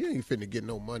some money. You ain't finna get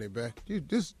no money back.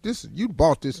 You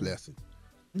bought this lesson.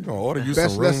 You gonna order you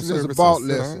Best some room lesson is a service bought and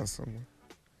sit lesson. down somewhere.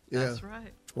 Yeah. That's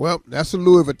right. Well, that's a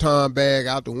Louis Vuitton bag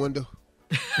out the window.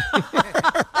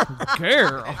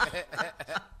 Girl.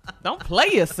 Don't play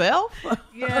yourself.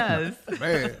 Yes.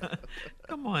 Man,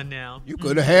 Come on now. you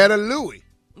could have had a Louis.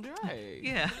 Right.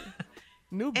 Yeah.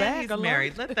 New And bag he's alone.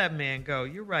 married. Let that man go.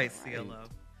 You're right, CLO.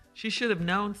 She should have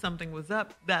known something was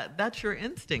up. That's your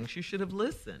instinct. You should have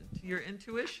listened to your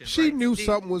intuition. She right, knew Steve?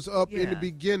 something was up in the Yeah.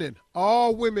 beginning.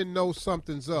 All women know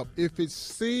something's up. If it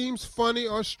seems funny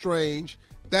or strange,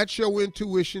 that's your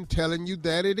intuition telling you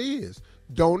that it is.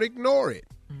 Don't ignore it.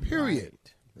 Period.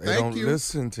 They Thank don't you.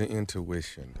 listen to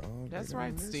intuition, dog. That's They don't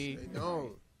right, listen. Steve. They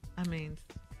don't. I mean,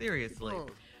 seriously. Come on.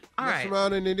 All Mess right.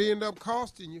 around and it end up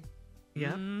costing you.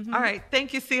 Yeah. All right.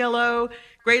 Thank you, CLO.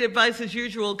 Great advice as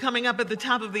usual. Coming up at the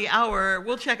top of the hour,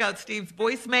 we'll check out Steve's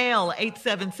voicemail,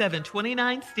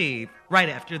 877-29-STEVE, right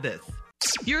after this.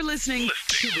 You're listening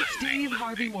to the Steve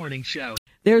Harvey Morning Show.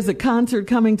 There's a concert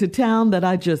coming to town that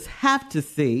I just have to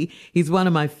see. He's one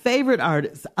of my favorite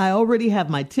artists. I already have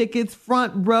my tickets,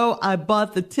 front row. I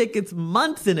bought the tickets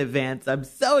months in advance. I'm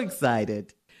so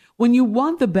excited. When you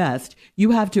want the best,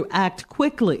 you have to act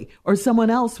quickly or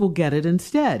someone else will get it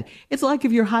instead. It's like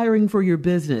if you're hiring for your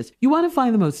business. You want to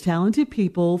find the most talented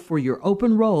people for your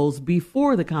open roles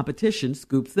before the competition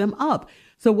scoops them up.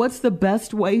 So what's the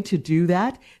best way to do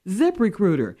that?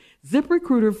 ZipRecruiter.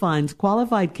 ZipRecruiter finds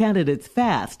qualified candidates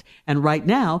fast. And right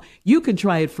now, you can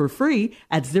try it for free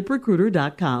at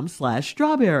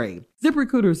ZipRecruiter.com/strawberry.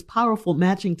 ZipRecruiter's powerful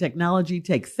matching technology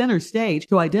takes center stage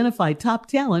to identify top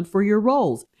talent for your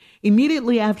roles.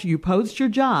 Immediately after you post your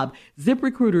job,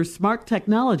 ZipRecruiter's smart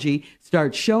technology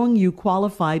starts showing you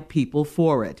qualified people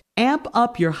for it. Amp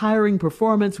up your hiring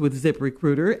performance with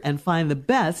ZipRecruiter and find the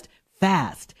best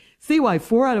fast. See why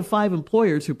 4 out of 5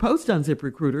 employers who post on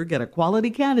ZipRecruiter get a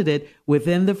quality candidate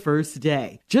within the first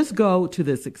day. Just go to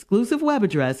this exclusive web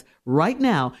address right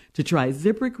now to try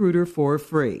ZipRecruiter for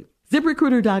free.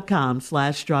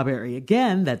 ZipRecruiter.com/strawberry.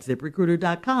 Again, that's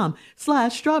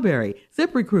ZipRecruiter.com/strawberry.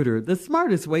 ZipRecruiter, the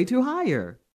smartest way to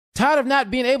hire. Tired of not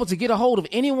being able to get a hold of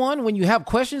anyone when you have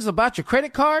questions about your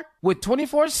credit card? With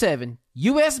 24/7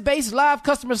 U.S.-based live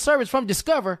customer service from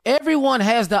Discover, everyone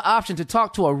has the option to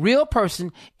talk to a real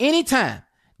person anytime,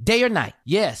 day or night.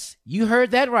 Yes, you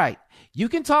heard that right. you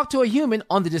can talk to a human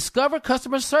on the Discover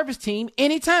customer service team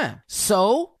anytime.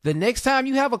 So, the next time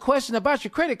you have a question about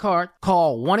your credit card,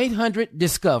 call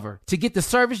 1-800-DISCOVER to get the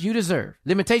service you deserve.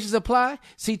 Limitations apply.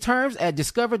 See terms at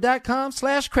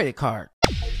discover.com/credit card.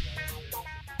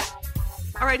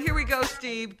 All right, here we go,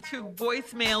 Steve. To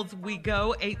voicemails we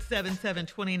go,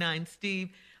 877-29-STEVE.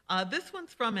 This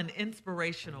one's from an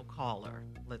inspirational caller,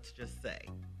 let's just say.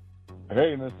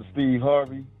 Hey, Mr. Steve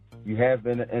Harvey, you have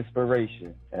been an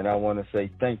inspiration, and I want to say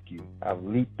thank you. I've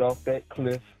leaped off that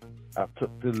cliff. I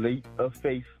took the leap of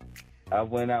faith. I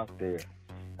went out there.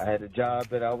 I had a job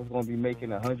that I was going to be making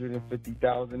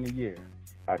 $150,000 a year.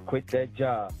 I quit that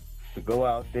job to go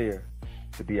out there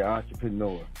to be an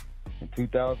entrepreneur. In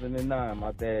 2009,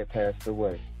 my dad passed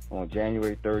away on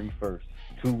January 31st.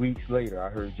 2 weeks later, I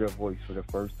heard your voice for the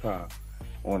first time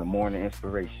on the Morning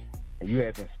Inspiration. And you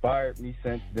have inspired me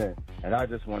since then. And I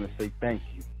just want to say thank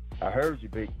you. I heard you,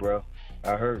 big bro.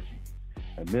 I heard you.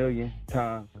 1,000,000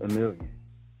 times 1,000,000.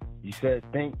 You said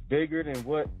think bigger than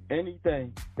what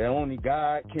anything that only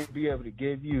God can be able to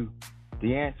give you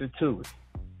the answer to it.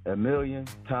 1,000,000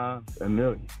 times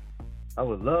 1,000,000. I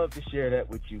would love to share that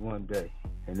with you one day.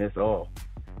 And it's all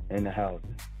in the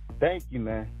housing. Thank you,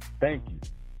 man. Thank you.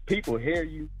 People hear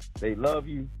you. They love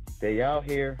you. They out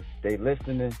here. They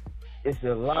listening. It's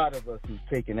a lot of us who's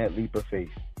taking that leap of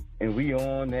faith. And we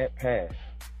on that path.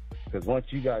 Because once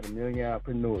you got 1,000,000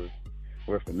 entrepreneurs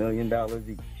worth $1 million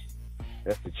each,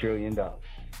 that's $1 trillion.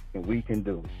 And we can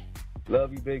do it.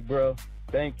 Love you, big bro.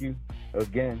 Thank you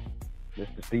again,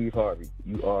 Mr. Steve Harvey.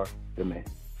 You are the man.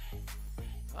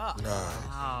 Oh, Nice.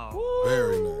 wow.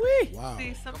 Very nice. Wow.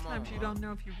 See, sometimes you don't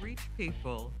know if you reach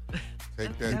people.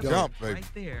 Take That's that jump, baby.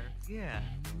 right there. Yeah.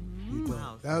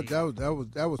 Wow,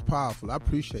 That was powerful. I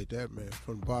appreciate that, man,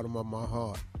 from the bottom of my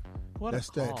heart. What That's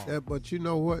a call. that. But you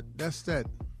know what? That's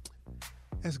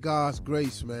God's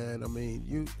grace, man. I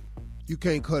mean, you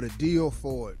can't cut a deal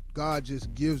for it. God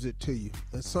just gives it to you.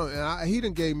 And He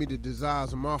done gave me the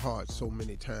desires of my heart so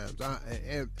many times.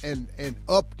 And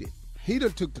upped it. He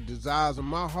done took the desires of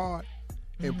my heart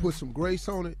and put some grace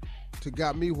on it to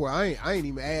got me where I ain't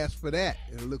even asked for that.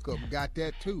 And look up and got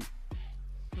that too.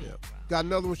 Yeah. Got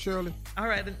another one, Shirley? All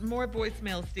right, more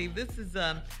voicemail, Steve. This is,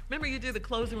 remember you did the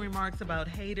closing remarks about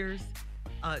haters?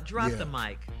 Drop the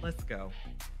mic. Let's go.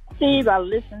 Steve, I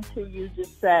listened to you this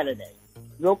Saturday.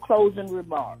 Your closing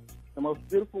remarks. The most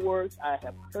beautiful words I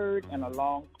have heard in a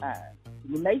long time.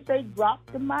 When they say drop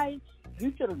the mic,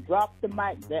 you should have dropped the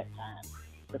mic that time.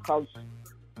 Because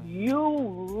you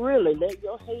really let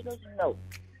your haters know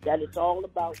that it's all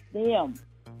about them.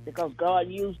 Because God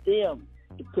used them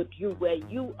to put you where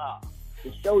you are,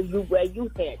 to show you where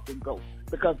you had to go.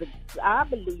 Because I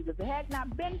believe if it had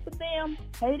not been for them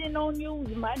hating on you,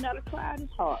 you might not have cried as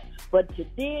hard. But you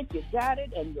did, you got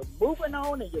it, and you're moving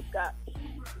on, and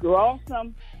you're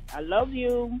awesome. I love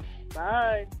you.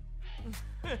 Bye.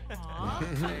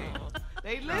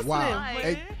 They listening, Wow.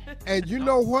 man. And you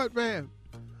know what, man?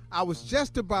 I was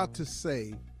just about to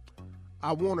say,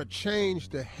 I want to change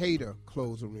the hater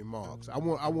closing remarks. I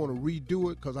want to redo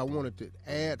it because I wanted to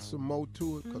add some more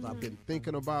to it because I've been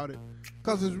thinking about it.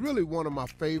 Because it's really one of my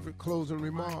favorite closing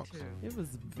remarks. It was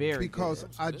very because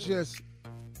good.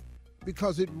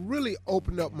 Because it really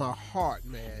opened up my heart,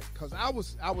 man. Because I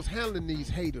was handling these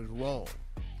haters wrong,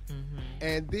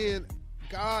 and then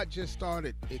God just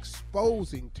started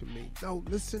exposing to me. No,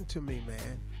 listen to me,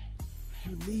 man.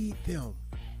 You need them.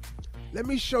 Let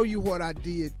me show you what I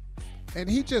did. And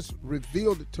he just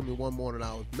revealed it to me one morning.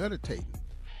 I was meditating.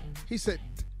 He said,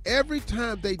 every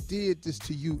time they did this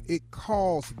to you, it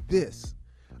caused this.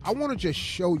 I want to just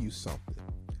show you something.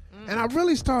 And I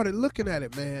really started looking at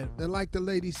it, man. And like the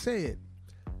lady said,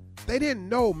 they didn't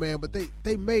know, man, but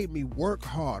they made me work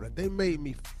harder. They made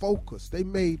me focus. They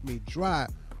made me drive.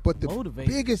 But the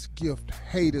biggest gift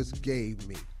haters gave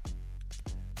me,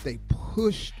 they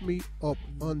pushed me up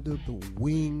under the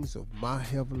wings of my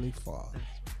Heavenly Father.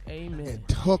 Amen. And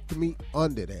tucked me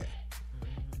under that.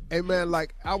 And man,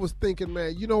 like I was thinking,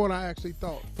 man, you know what I actually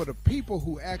thought? For the people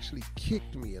who actually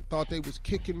kicked me and thought they was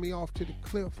kicking me off the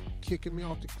cliff,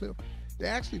 they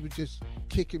actually was just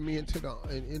kicking me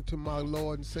into my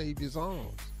Lord and Savior's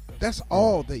arms. That's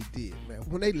all they did, man.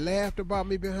 When they laughed about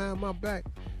me behind my back,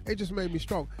 it just made me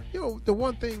strong. You know, the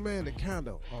one thing, man, that kind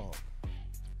of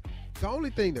the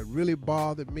only thing that really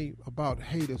bothered me about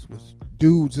haters was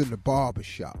dudes in the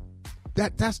barbershop.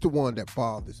 That's the one that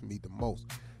bothers me the most,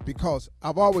 because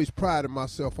I've always prided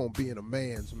myself on being a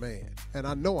man's man, and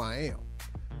I know I am,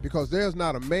 because there's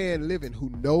not a man living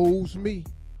who knows me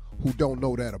who don't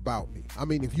know that about me. I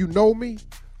mean, if you know me,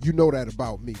 you know that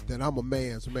about me, that I'm a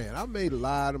man's man. I made a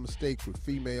lot of mistakes with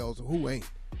females who ain't,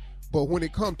 But when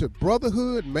it comes to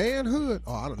brotherhood, manhood,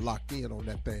 I done locked in on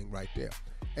that thing right there.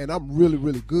 And I'm really,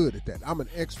 really good at that. I'm an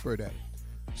expert at it.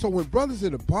 So when brothers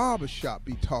in the barbershop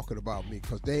be talking about me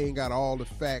because they ain't got all the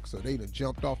facts or they done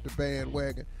jumped off the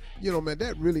bandwagon, man,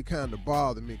 that really kind of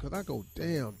bothered me because I go,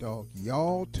 damn, dog,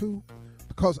 y'all too?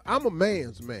 Because I'm a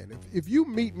man's man. If you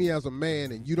meet me as a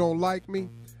man and you don't like me,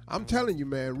 I'm telling you,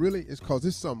 man, really, it's because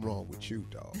there's something wrong with you,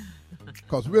 dog.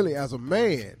 Because really, as a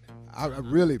man, I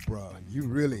really, bro, you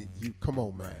come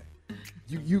on, man.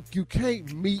 You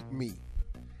can't meet me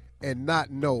and not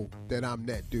know that I'm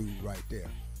that dude right there.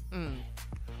 Mm.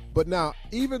 But now,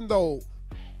 even though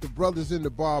the brothers in the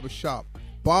barbershop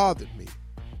bothered me,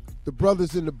 the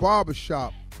brothers in the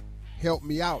barbershop helped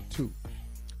me out too.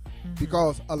 Mm-hmm.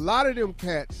 Because a lot of them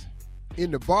cats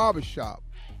in the barbershop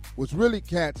was really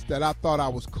cats that I thought I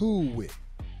was cool with.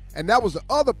 And that was the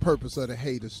other purpose of the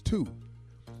haters too.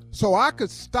 So I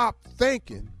could stop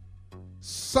thinking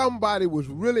somebody was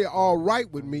really all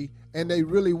right with me and they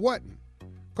really wasn't.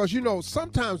 Because,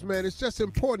 sometimes, man, it's just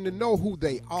important to know who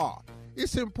they are.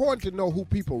 It's important to know who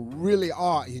people really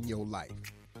are in your life.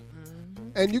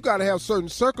 Mm-hmm. And you got to have certain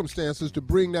circumstances to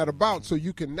bring that about so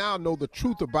you can now know the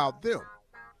truth about them.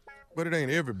 But it ain't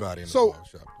everybody in the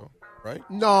barbershop, though, right?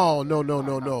 No.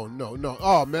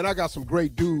 Oh, man, I got some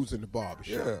great dudes in the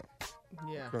barbershop.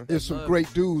 Yeah. There's some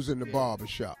great dudes in the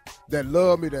barbershop that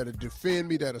love me, that'll defend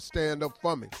me, that'll stand up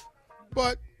for me.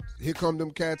 But here come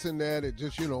them cats in there that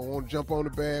just, want to jump on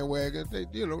the bandwagon. They,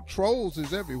 trolls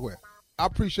is everywhere. I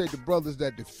appreciate the brothers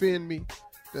that defend me,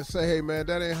 that say, hey, man,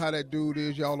 that ain't how that dude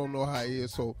is. Y'all don't know how he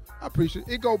is. So I appreciate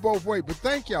it. It go both ways. But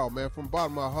thank y'all, man, from the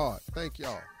bottom of my heart. Thank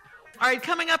y'all. All right,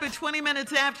 coming up at 20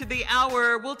 minutes after the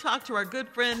hour, we'll talk to our good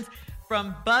friends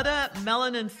from Buttah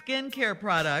Melanin Skincare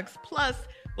Products. Plus,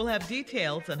 we'll have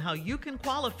details on how you can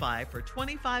qualify for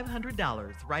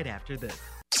 $2,500 right after this.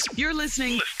 You're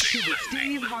listening to the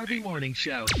Steve Harvey Morning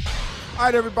Show. All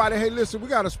right, everybody. Hey, listen, we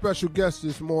got a special guest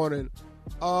this morning.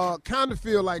 Kind of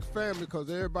feel like family because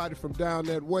everybody from down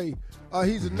that way.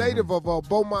 He's a native of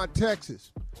Beaumont,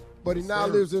 Texas, but he now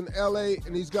lives in L.A.,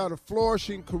 and he's got a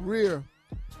flourishing career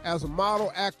as a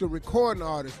model, actor, recording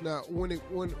artist. Now, when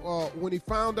he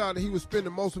found out that he was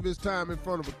spending most of his time in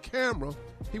front of a camera,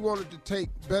 he wanted to take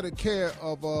better care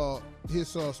of his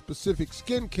specific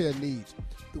skincare needs,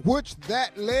 which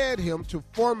that led him to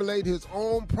formulate his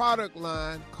own product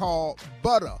line called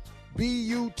Buttah,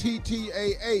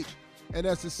 Buttah. And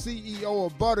as the CEO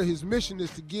of Buttah, his mission is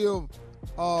to give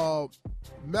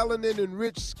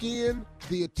melanin-enriched skin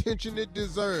the attention it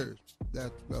deserves.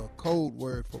 That's a code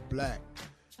word for black.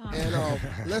 And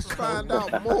let's find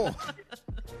out more.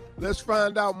 Let's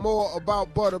find out more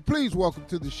about Buttah. Please welcome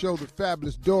to the show the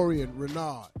fabulous Dorian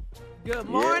Renard. Good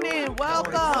morning.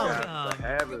 Welcome.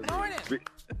 Good morning.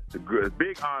 It's a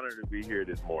big honor to be here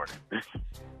this morning.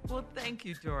 Well, thank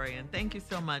you, Dorian. Thank you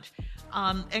so much.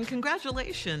 And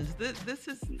congratulations. This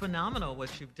is phenomenal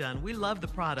what you've done. We love the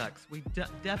products. We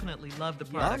definitely love the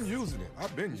products. I'm using it.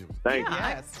 I've been using it. Thank you.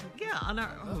 Yeah, on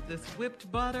our this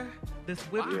whipped butter, this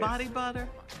whipped body butter.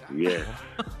 Yeah.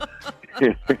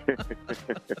 You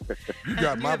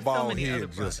got my bald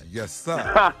head, just yes,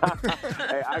 sir.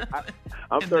 Hey,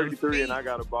 I'm 33 and I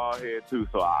got a bald head too,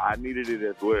 so I needed it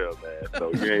as well, man.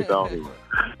 So you ain't the only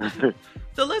one.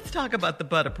 So let's talk about the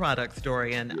Buttah products,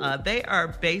 Dorian. They are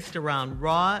based around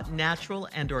raw, natural,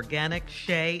 and organic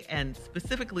shea, and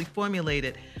specifically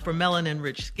formulated for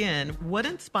melanin-rich skin. What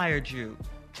inspired you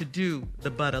to do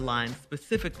the Buttah line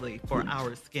specifically for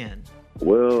our skin?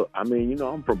 Well, I mean,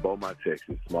 I'm from Beaumont,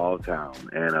 Texas, small town,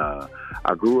 and I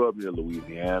grew up near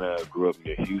Louisiana, grew up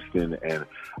near Houston, and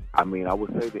I mean, I would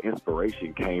say the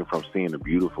inspiration came from seeing the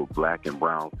beautiful black and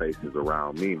brown faces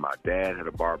around me. My dad had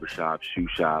a barbershop, shoe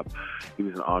shop. He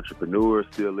was an entrepreneur,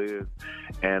 still is,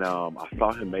 and I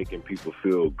saw him making people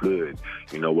feel good,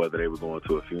 whether they were going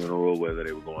to a funeral, whether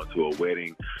they were going to a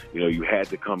wedding. You had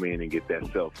to come in and get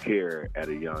that self-care at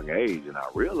a young age, and I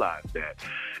realized that.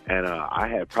 And I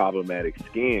had problematic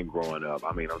skin growing up.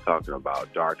 I mean, I'm talking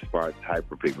about dark spots,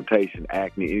 hyperpigmentation,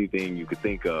 acne, anything you could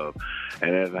think of.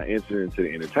 And as I entered into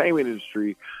the entertainment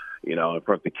industry, in front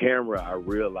of the camera, I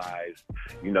realized,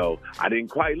 I didn't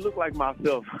quite look like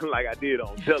myself like I did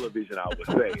on television, I would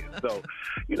say. So,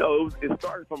 it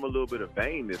started from a little bit of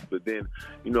vainness, but then,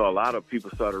 a lot of people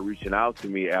started reaching out to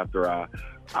me after I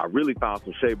really found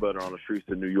some shea butter on the streets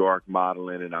of New York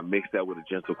modeling, and I mixed that with a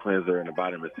gentle cleanser and a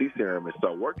vitamin C serum and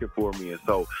started working for me. And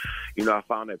so, I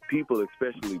found that people,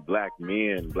 especially black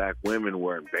men, black women,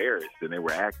 were embarrassed, and they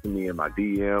were asking me in my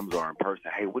DMs or in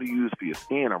person, hey, what do you use for your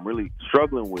skin? I'm really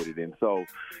struggling with it. it. And so,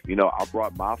 you know, I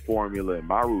brought my formula and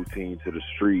my routine to the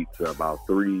streets about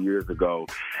 3 years ago,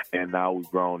 and now we've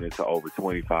grown into over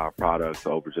 25 products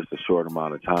over just a short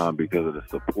amount of time because of the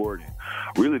support and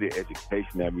really the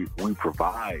education that we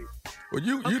provide. Well,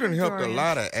 you done helped a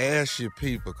lot of ashy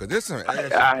people, because there's some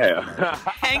ashy I have.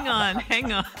 Hang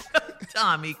on.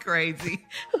 Tommy, crazy.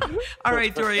 All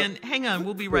right, Dorian, hang on.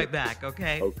 We'll be right back,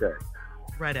 okay? Okay.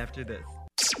 Right after this.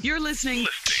 You're listening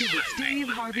to the Steve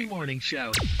Harvey Morning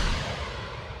Show.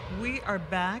 We are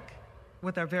back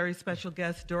with our very special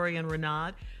guest, Dorian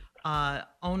Renaud,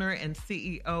 owner and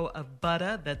CEO of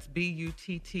Buttah. That's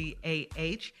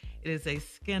Buttah. It is a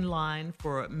skin line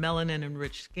for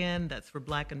melanin-enriched skin. That's for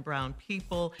Black and brown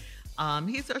people.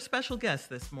 He's our special guest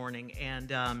this morning,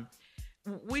 and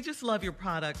we just love your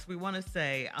products. We want to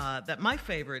say that my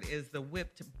favorite is the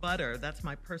whipped butter. That's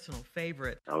my personal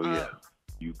favorite. Oh, yeah.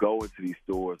 You go into these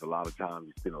stores, a lot of times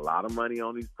you spend a lot of money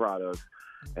on these products,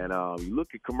 and you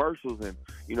look at commercials, and,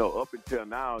 you know, up until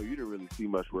now, you didn't really see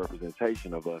much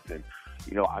representation of us. And,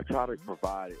 you know, I try to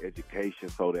provide education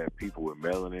so that people with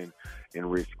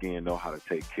melanin-enriched skin know how to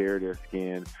take care of their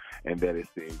skin, and that it's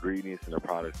the ingredients and the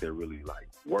products that really, like,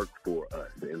 work for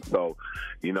us. And so,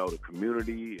 you know, the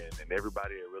community and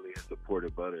everybody that really has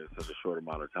supported Buttah in such a short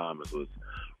amount of time has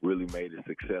really made it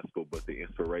successful. But the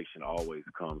inspiration always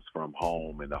comes from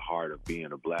home and the heart of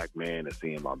being a Black man and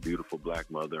seeing my beautiful Black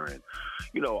mother and,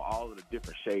 you know, all of the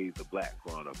different shades of Black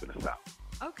growing up in the South.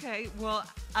 Okay, well,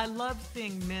 I love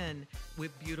seeing men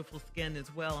with beautiful skin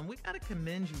as well. And we got to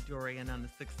commend you, Dorian, on the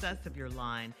success of your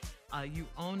line. You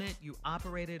own it. You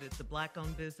operate it. It's a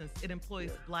Black-owned business. It employs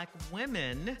Black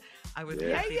women, I was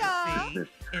happy to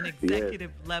see, in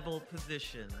executive-level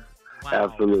positions.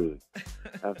 Wow.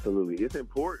 Absolutely. It's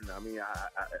important. I mean,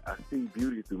 I see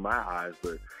beauty through my eyes,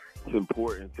 but it's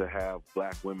important to have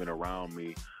Black women around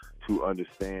me to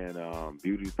understand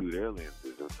beauty through their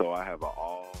lenses. And so I have an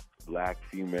all-Black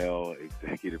female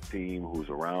executive team who's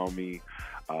around me.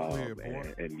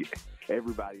 And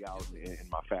everybody out in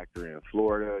my factory in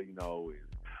Florida, you know, is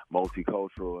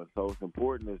multicultural. And so it's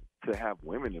important to have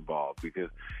women involved because,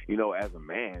 you know, as a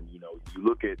man, you know, you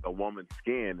look at a woman's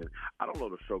skin and I don't know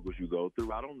the struggles you go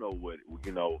through. I don't know what,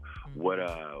 you know,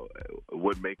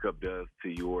 what makeup does to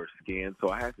your skin. So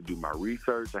I had to do my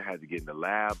research. I had to get in the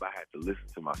lab. I had to listen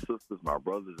to my sisters, my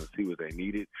brothers, and see what they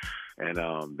needed. And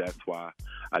that's why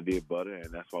I did Buttah,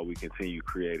 and that's why we continue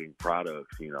creating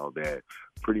products, you know, that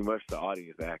pretty much the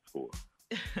audience asks for.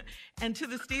 And to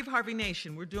the Steve Harvey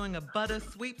Nation, we're doing a Buttah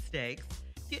sweepstakes.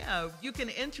 Yeah, you can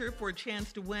enter for a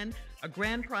chance to win a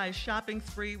grand prize shopping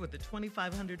spree with a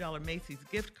 $2,500 Macy's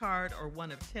gift card or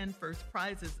one of 10 first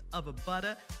prizes of a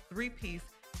Buttah 3-piece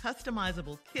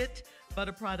customizable kit.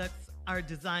 Buttah products are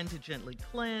designed to gently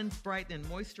cleanse, brighten, and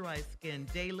moisturize skin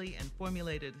daily and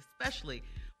formulated especially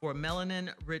for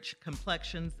melanin-rich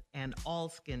complexions and all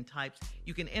skin types.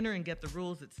 You can enter and get the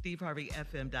rules at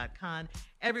steveharveyfm.com.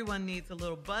 Everyone needs a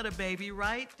little Buttah, baby,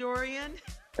 right, Dorian?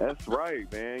 That's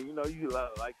right, man. You know, you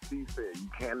like Steve said, you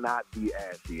cannot be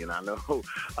ashy. And I know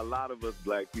a lot of us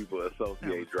Black people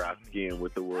associate dry skin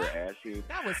with the word ashy.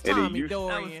 That was Tommy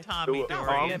Dorian. That was Tommy Dorian.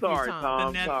 Oh, I'm sorry,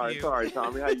 Tom. Sorry,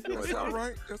 Tommy. How you doing, It's Tommy? all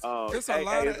right. There's a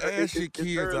lot of ashy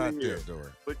kids out there,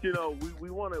 Dorian. But, you know, we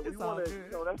want to, you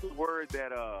know, that's a word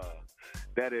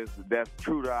that's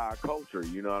true to our culture,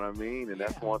 you know what I mean? And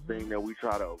that's one thing that we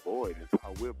try to avoid. And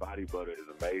our whipped body butter is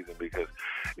amazing because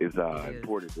it's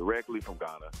imported directly from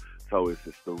Ghana. So it's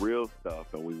just the real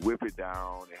stuff, and we whip it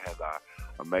down. It has our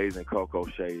amazing cocoa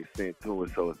shade scent to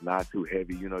it, so it's not too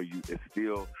heavy. You know, it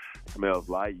still smells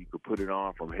light. You could put it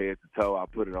on from head to toe. I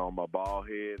put it on my bald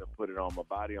head. I put it on my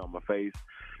body, on my face.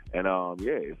 And,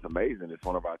 yeah, it's amazing. It's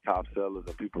one of our top sellers,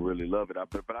 and people really love it.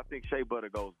 But I think shea butter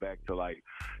goes back to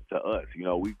us. You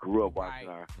know, we grew up watching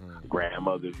our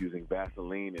grandmothers using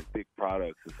Vaseline and thick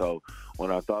products. And so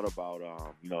when I thought about,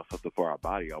 you know, something for our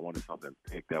body, I wanted something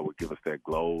thick that would give us that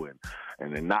glow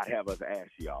and then not have us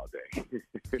ashy all day.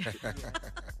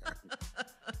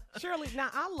 Shirley, now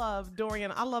I love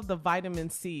the vitamin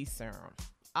C serum.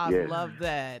 I love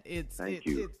that. It's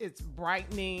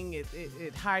brightening,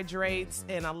 it hydrates,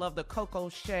 and I love the Cocoa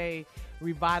Shea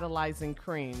revitalizing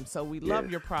cream. So we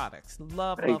love your products.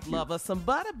 Love us some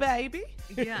Buttah, baby.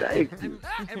 Yeah,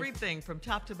 everything from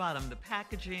top to bottom. The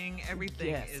packaging,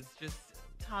 everything is just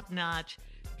top notch.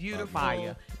 Beautiful.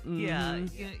 Fire. Yeah,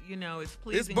 you know, it's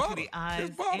pleasing to the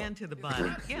eyes and to the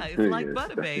body. Yeah, it's like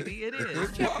Buttah, baby. It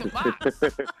is. Check the box.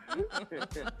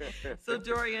 So,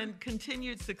 Dorian,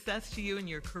 continued success to you in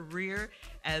your career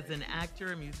as an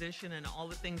actor, a musician, and all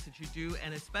the things that you do,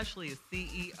 and especially as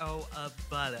CEO of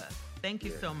Buttah. Thank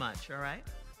you so much, all right?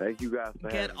 Thank you guys for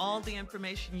Get having all me. the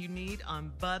information you need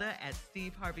on Buttah at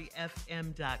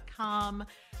steveharveyfm.com.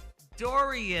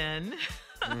 Dorian,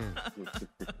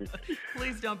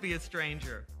 please don't be a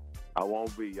stranger. I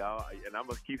won't be, y'all. And I'm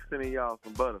going to keep sending y'all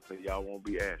some butter so y'all won't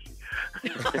be ashy.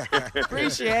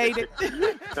 Appreciate it.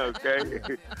 Okay.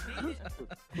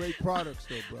 Great products,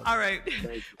 though, brother. All right.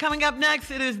 Coming up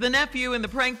next, it is the nephew and the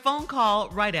prank phone call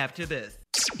right after this.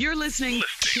 You're listening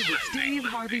to the Steve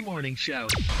Harvey Morning Show.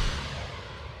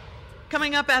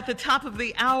 Coming up at the top of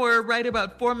the hour, right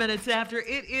about 4 minutes after,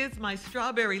 it is my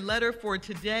strawberry letter for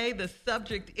today. The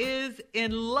subject is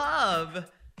in love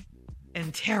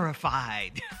and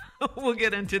terrified. We'll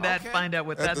get into that, find out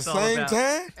what that's all about. At the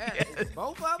same time? Yes.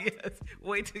 Both of them? Yes.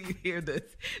 Wait till you hear this.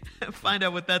 Find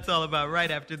out what that's all about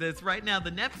right after this. Right now,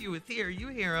 the nephew is here. You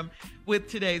hear him with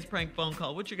today's prank phone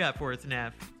call. What you got for us,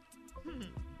 Neff?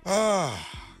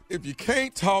 If you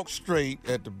can't talk straight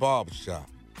at the barbershop,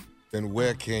 then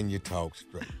where can you talk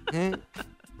straight?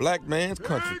 Black Man's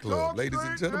Country Club, ladies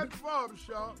and gentlemen.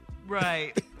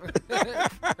 Right.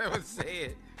 That was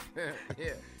said.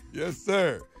 Yeah. Yes,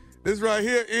 sir. This right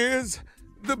here is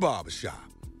the barbershop.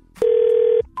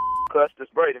 Clutch, this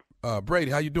Brady.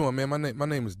 Brady, how you doing, man? My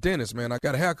name is Dennis, man. I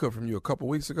got a haircut from you a couple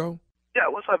weeks ago. Yeah,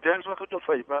 what's up, Dennis? What can I do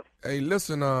for you, brother? Hey,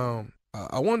 listen, I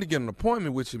wanted to get an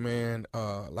appointment with you, man.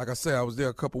 Like I said, I was there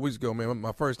a couple weeks ago, man.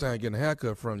 My first time getting a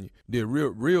haircut from you. Did a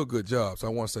real good job, so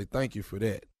I want to say thank you for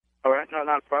that. All right, no,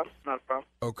 not a problem, not a problem.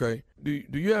 Okay. Do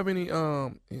you have any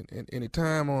any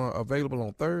time available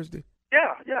on Thursday?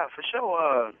 Yeah, for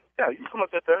sure. Yeah, you can come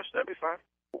up there Thursday. That'll be fine.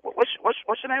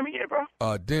 What's your name again, bro?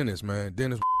 Dennis, man.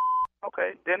 Dennis.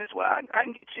 Okay, Dennis. Well, I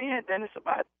can get you in, Dennis,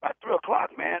 about 3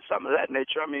 o'clock, man. Something of that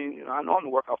nature. I mean, you know, I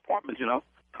normally work appointments, you know.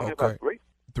 Come here about 3.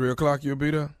 3 o'clock, you'll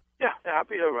be there? Yeah, I'll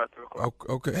be there about 3 o'clock.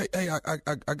 Okay. Hey,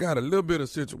 I got a little bit of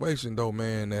situation, though,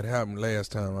 man, that happened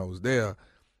last time I was there.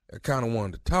 I kind of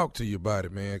wanted to talk to you about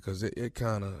it, man, because it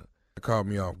kind of caught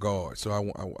me off guard. So I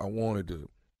wanted to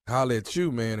holler at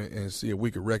you, man, and see if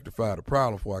we could rectify the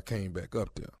problem before I came back up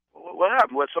there. What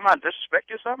happened? What, somebody disrespect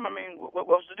you or something? I mean, what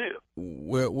was the deal?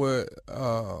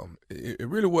 Well, it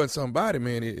really wasn't somebody,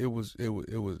 man. It was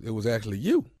actually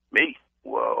you. Me?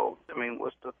 Well, I mean,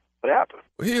 what happened?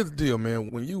 Well, here's the deal,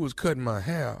 man. When you was cutting my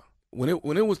hair, when it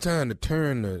was time to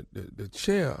turn the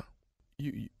chair,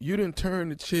 you didn't turn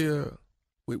the chair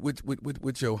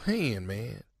with your hand,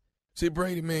 man. See,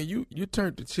 Brady, man, you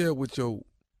turned the chair with your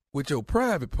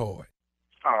private part.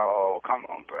 Oh, come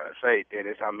on, bro. Say,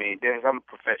 Dennis. I mean, Dennis, I'm a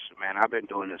professional, man. I've been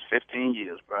doing this 15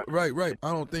 years, bro. Right.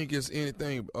 I don't think it's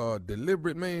anything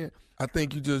deliberate, man. I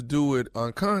think you just do it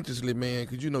unconsciously, man,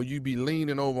 because, you know, you be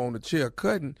leaning over on the chair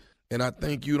cutting, and I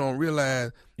think you don't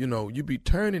realize, you know, you be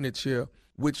turning the chair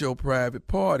with your private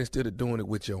part instead of doing it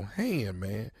with your hand,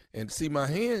 man. And see, my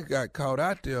hand got caught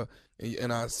out there,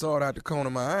 and I saw it out the corner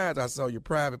of my eyes. I saw your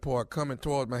private part coming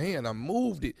towards my hand. I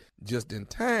moved it just in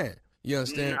time. You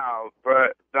understand? No, bro.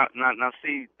 Now,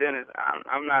 see, Dennis,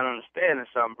 I'm not understanding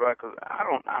something, bro, because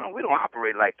we don't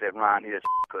operate like that around here,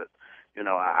 because, you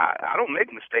know, I don't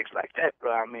make mistakes like that,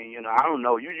 bro. I mean, you know, I don't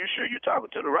know. You sure you're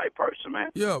talking to the right person, man?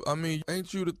 Yeah, I mean,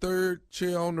 ain't you the third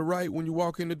chair on the right when you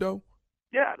walk in the door?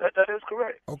 Yeah, that is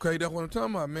correct. Okay, that's what I'm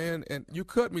talking about, man. And you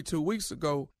cut me 2 weeks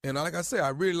ago, and like I said, I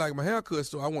really like my haircut,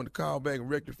 so I wanted to call back and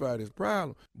rectify this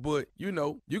problem. But, you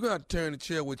know, you're going to have to turn the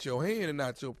chair with your hand and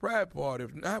not your private part.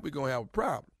 If not, we're going to have a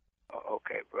problem.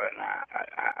 Okay, bro. Now,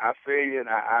 I feel you, and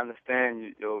I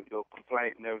understand your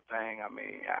complaint and everything. I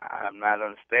mean, I'm not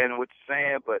understanding what you're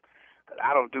saying, but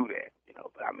I don't do that, you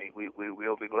know. But, I mean,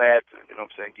 we'll be glad to, you know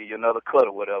what I'm saying, give you another cut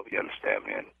or whatever, you understand,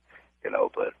 man? You know,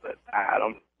 but I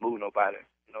don't move nobody,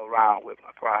 you know, around with my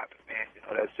private, man. You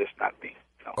know, that's just not me.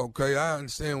 You know? Okay, I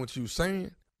understand what you're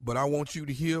saying, but I want you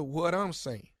to hear what I'm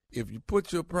saying. If you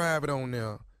put your private on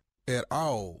there at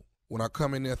all when I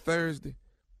come in there Thursday,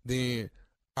 then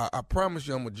I promise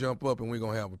you I'm going to jump up and we're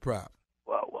going to have a problem.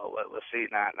 Well, see,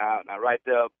 now, right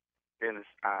there, Dennis,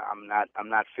 I'm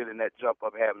not feeling that jump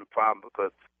up having a problem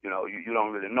because, you know, you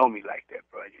don't really know me like that,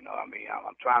 bro. You know, I mean,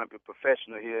 I'm trying to be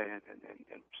professional here and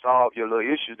solve your little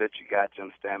issues that you got, you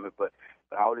understand me? But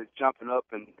all this jumping up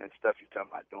and stuff you're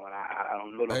talking about doing, I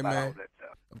don't know about all that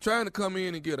stuff. I'm trying to come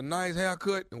in and get a nice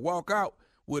haircut and walk out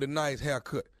with a nice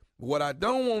haircut. But what I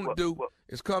don't want to do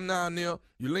is come down there,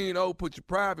 you lean over, put your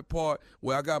private part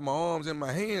where I got my arms and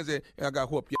my hands at, and I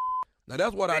got whoop your. Now,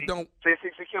 that's what I don't. See,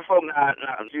 folks, you're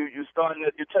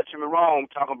touching me wrong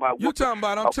talking about. You talking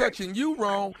about I'm touching you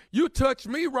wrong. You touched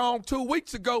me wrong 2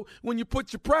 weeks ago when you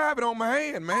put your private on my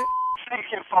hand, man.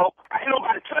 Thank you, folks. Ain't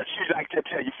nobody touch you like that,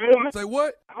 tell you, feel me? Say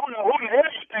what? I don't know who the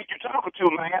hell you think you're talking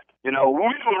to, man. You know, we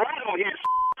do right on here,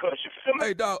 cuz, you feel me?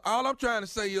 Hey, dog, all I'm trying to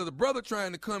say is a brother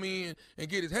trying to come in and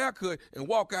get his hair cut and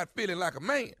walk out feeling like a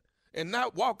man. And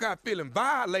not walk out feeling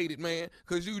violated, man,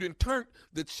 because you done turned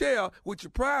the chair with your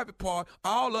private part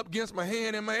all up against my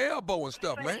hand and my elbow and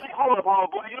stuff, man. Hold up,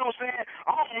 boy. You know what I'm saying?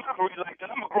 I don't operate like that.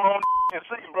 I'm a grown and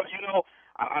say, bro, you know,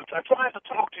 I'm trying to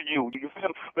talk to you. You feel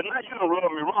me? But now you done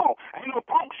rub me wrong. Ain't no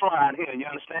punks flying here. You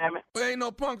understand me? There ain't no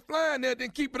punks flying there.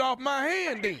 Then keep it off my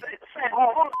hand, then. Say,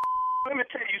 hold on. Let me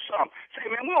tell you something. Say,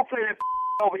 man, we don't play that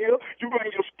over here. You bring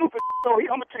your stupid over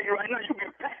here. I'm going to tell you right now, you get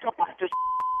packed up like this.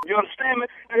 You understand me?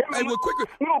 Hey, well, quicker.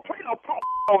 We don't play no punk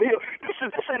over here. This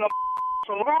ain't a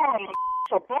salon,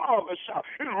 it's a barber shop.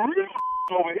 It's real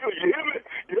over here. You hear me?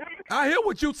 You hear me? I hear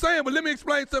what you're saying, but let me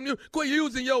explain something. Quit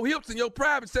using your hips in your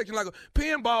private section like a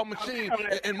pinball machine.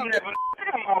 Damn all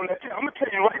that. I'm gonna tell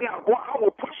you right now, boy. I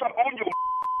will put something on your.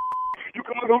 You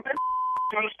come over that.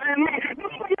 You understand me?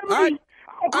 I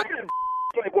don't play that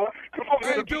playboy. Come on,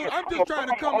 hey, dude, I'm just trying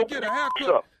to come and get a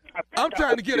haircut. I'm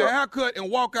trying to get a haircut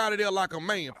and walk out of there like a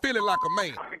man, feeling like a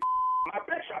man. I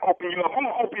bet you open you up. I'm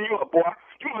gonna open you up, boy.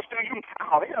 You understand?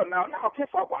 Oh, hell no, piss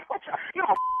off. Watch out.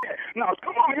 No,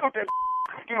 come on here with that.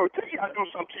 You know, tell you I do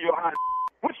something to your eye.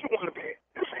 What you want to be?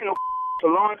 This ain't no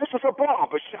salon. This is a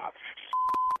barber shop.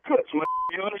 Cuts, man.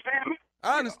 You understand me?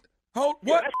 I understand. Hold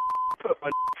what? Yeah, cut,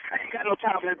 man. I ain't got no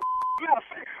time for that. Matter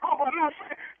of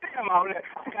fact, damn all that.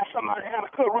 I got somebody to have a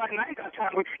cut right now. I ain't got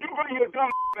time for it. You bring your dumb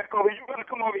back over here. You better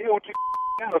come over here with your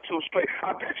attitude straight.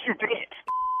 I bet you dance.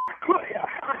 I could have.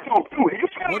 I don't do it. You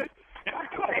feel me? Yeah, I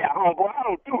could have, homeboy. I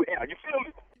don't do it. You feel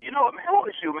me? You know what, man? What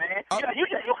is you, man? You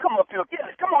come up here. Yeah,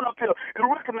 come on up here and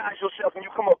recognize yourself when you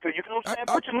come up here. You know what I'm saying?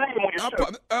 Put your name on your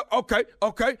shirt.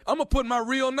 Okay. I'm going to put my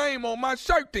real name on my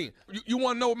shirt then. You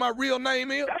want to know what my real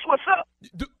name is? That's what's up.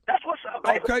 That's what's up,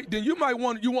 baby. Okay, then you might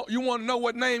want to know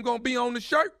what name going to be on the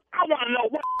shirt? I want to know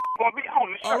what going to be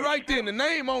on the shirt. All right, then. The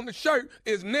name on the shirt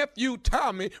is Nephew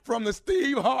Tommy from the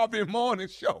Steve Harvey Morning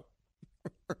Show.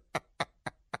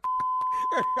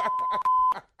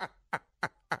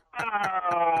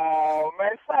 Oh,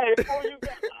 man, say it before you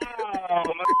got. Oh,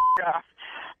 my God.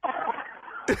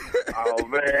 Oh,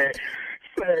 man.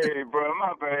 Say, bro,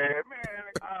 my bad, man.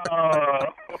 Oh.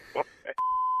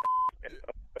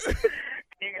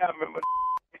 You got me,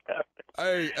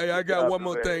 Hey, I got one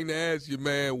more thing to ask you,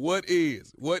 man. What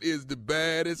is the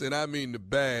baddest, and I mean the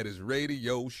baddest,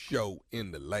 radio show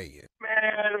in the land?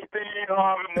 Man, Steve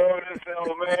Harvey Morning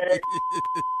Show, man.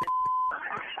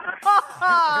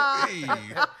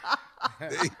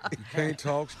 Hey, you can't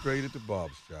talk straight at the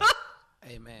barbershop.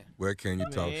 Hey, man. Where can you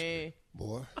talk straight?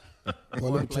 Boy,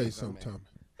 let me tell you something,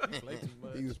 Tommy.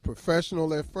 He was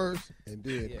professional at first, and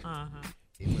then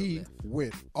he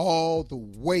went all the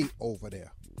way over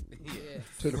there.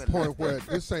 To the point where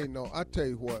this ain't no. I tell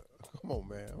you what. Come on,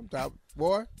 man.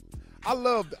 Boy, I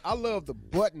love the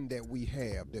button that we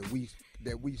have that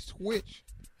we switch.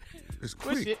 It's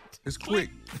quick. It's quick.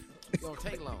 It don't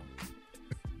take long.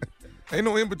 Ain't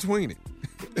no in between it.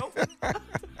 Nope.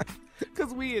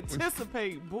 Because we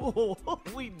anticipate bull.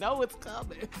 We know it's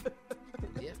coming.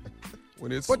 Yeah.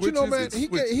 When it but switches, you know, man,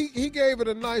 he gave it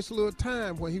a nice little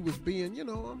time when he was being, you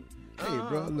know, hey,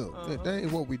 bro, look, that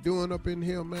ain't what we doing up in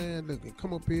here, man. Look,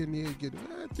 come up here and here and get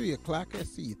 3 o'clock. I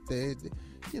see you Thursday.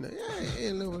 You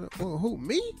know, who,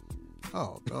 me?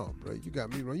 Oh, no, bro, you got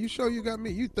me wrong. You sure you got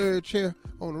me? You third chair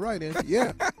on the right, ain't you?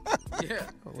 Yeah. Yeah.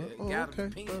 Okay.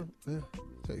 Yeah.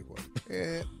 Tell you what.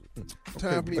 Yeah.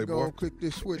 Time for me to go and click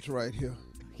this switch right here.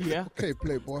 Yeah. Okay,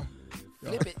 Playboy.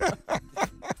 Flip it.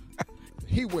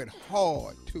 He went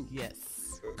hard, too.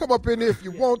 Yes. Come up in there if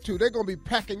you want to. They're going to be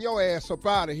packing your ass up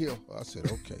out of here. I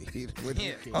said, okay.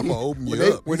 I'm going to open you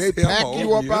up. When they pack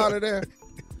you up out of there,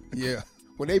 yeah.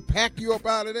 When they pack you up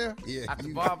out of there, yeah,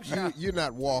 you're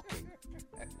not walking.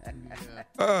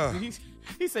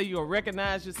 He said you'll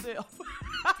recognize yourself.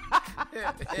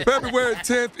 February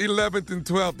 10th, 11th, and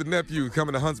 12th, the nephew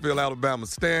coming to Huntsville, Alabama.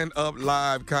 Stand Up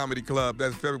Live Comedy Club.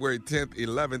 That's February 10th,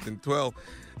 11th, and 12th.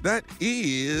 That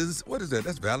is, what is that?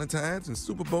 That's Valentine's and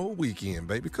Super Bowl weekend,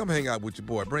 baby. Come hang out with your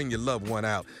boy. Bring your loved one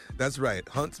out. That's right.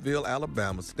 Huntsville,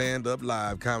 Alabama. Stand Up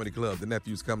Live Comedy Club. The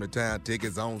nephew's coming to town.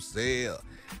 Tickets on sale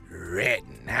right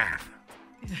now.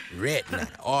 Right now.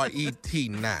 R-E-T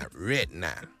now. Right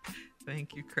now.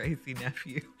 Thank you, crazy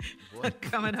nephew.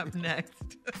 Coming up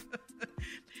next,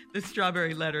 the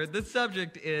Strawberry Letter. The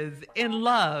subject is In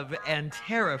Love and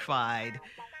Terrified.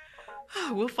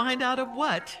 We'll find out of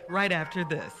what right after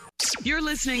this. You're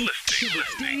listening to the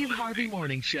Steve Harvey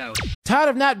Morning Show. Tired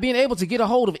of not being able to get a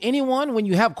hold of anyone when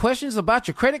you have questions about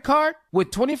your credit card?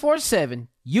 With 24/7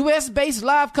 U.S.-based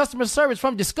live customer service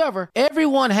from Discover,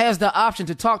 everyone has the option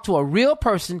to talk to a real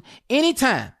person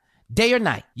anytime. day or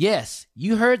night. Yes,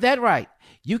 you heard that right.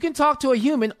 You can talk to a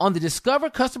human on the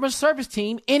Discover customer service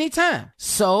team anytime.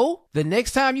 So, the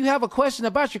next time you have a question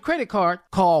about your credit card,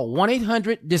 call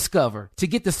 1-800-DISCOVER to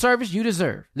get the service you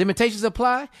deserve. Limitations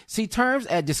apply. See terms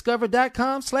at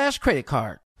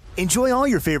discover.com/creditcard. Enjoy all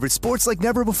your favorite sports like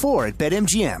never before at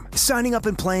BetMGM. Signing up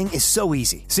and playing is so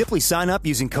easy. Simply sign up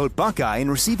using code Buckeye and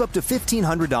receive up to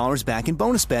 $1,500 back in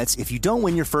bonus bets if you don't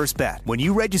win your first bet. When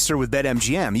you register with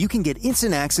BetMGM, you can get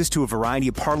instant access to a variety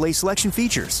of parlay selection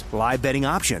features, live betting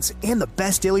options, and the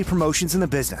best daily promotions in the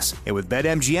business. And with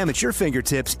BetMGM at your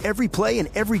fingertips, every play and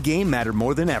every game matter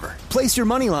more than ever. Place your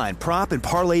moneyline, prop, and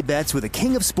parlay bets with the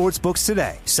king of sportsbooks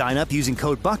today. Sign up using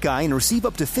code Buckeye and receive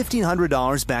up to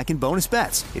 $1,500 back in bonus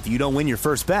bets if you don't win your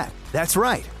first bet. That's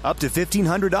right, up to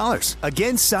 $1,500.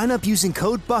 Again, sign up using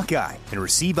code Buckeye and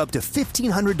receive up to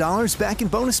 $1,500 back in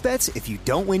bonus bets if you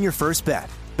don't win your first bet.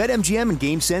 BetMGM and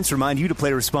GameSense remind you to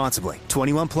play responsibly.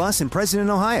 21 plus and present in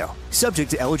Ohio.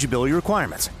 Subject to eligibility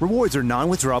requirements. Rewards are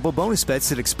non-withdrawable bonus bets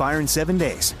that expire in 7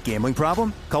 days. Gambling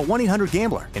problem? Call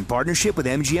 1-800-GAMBLER in partnership with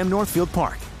MGM Northfield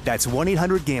Park. That's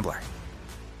 1-800-GAMBLER.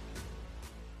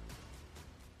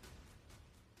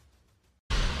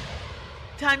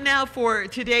 Time now for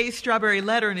today's Strawberry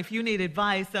Letter. And if you need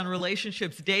advice on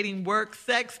relationships, dating, work,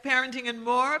 sex, parenting, and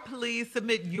more, please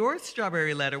submit your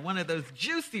Strawberry Letter, one of those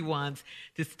juicy ones,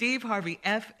 to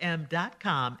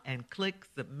steveharveyfm.com and click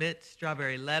Submit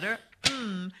Strawberry Letter.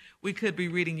 We could be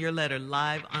reading your letter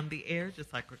live on the air,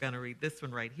 just like we're going to read this one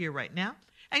right here, right now.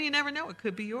 And you never know, it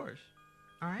could be yours.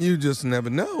 All right? You just never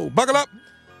know. Buckle up.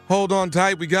 Hold on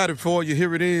tight. We got it for you.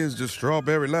 Here it is, the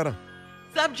Strawberry Letter.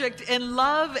 Subject: in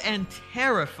love and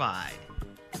terrified.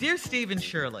 Dear Steve and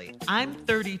Shirley, I'm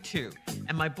 32,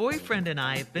 and my boyfriend and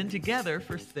I have been together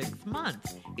for 6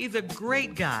 months. He's a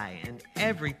great guy and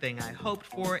everything I hoped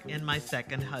for in my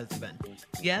second husband.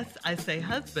 Yes, I say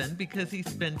husband because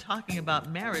he's been talking about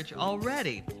marriage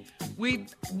already.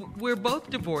 We're both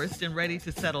divorced and ready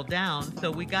to settle down,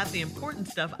 so we got the important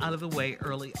stuff out of the way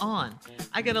early on.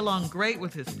 I get along great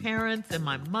with his parents, and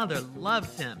my mother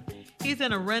loves him. He's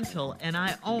in a rental, and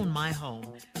I own my home,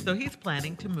 so he's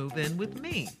planning to move in with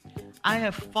me. I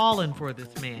have fallen for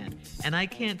this man, and I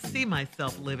can't see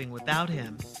myself living without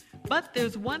him. But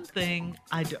there's one thing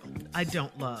I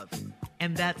don't love,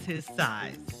 and that's his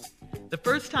size. The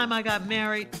first time I got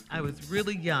married, I was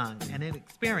really young and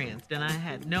inexperienced, and I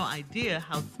had no idea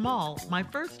how small my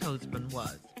first husband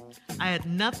was. I had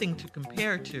nothing to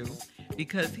compare to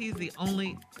because he's the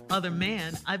only other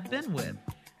man I've been with.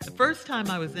 The first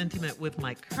time I was intimate with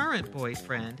my current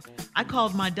boyfriend, I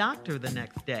called my doctor the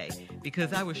next day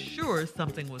because I was sure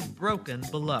something was broken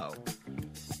below.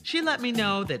 She let me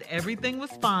know that everything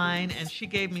was fine, and she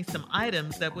gave me some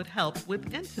items that would help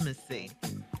with intimacy.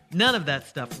 None of that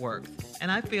stuff works,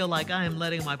 and I feel like I am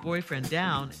letting my boyfriend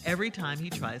down every time he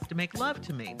tries to make love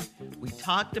to me. We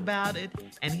talked about it,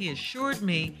 and he assured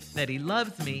me that he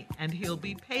loves me and he'll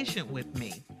be patient with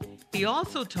me. He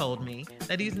also told me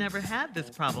that he's never had this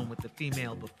problem with the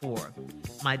female before.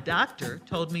 My doctor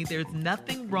told me there's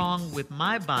nothing wrong with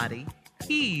my body.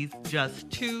 He's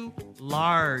just too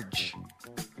large.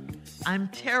 I'm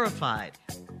terrified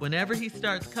whenever he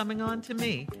starts coming on to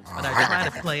me, but I try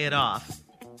to play it off.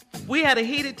 We had a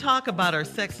heated talk about our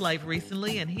sex life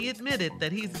recently, and he admitted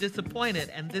that he's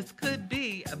disappointed and this could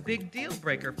be a big deal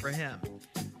breaker for him.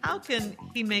 How can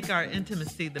he make our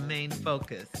intimacy the main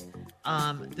focus?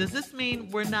 Does this mean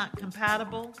we're not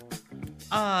compatible?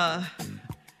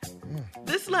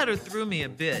 This letter threw me a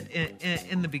bit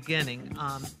in the beginning.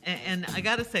 And I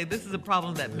got to say, this is a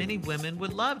problem that many women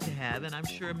would love to have, and I'm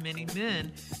sure many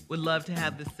men would love to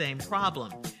have the same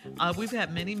problem. We've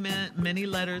had many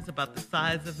letters about the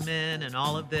size of men and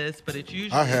all of this, but it's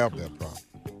usually... I have that problem.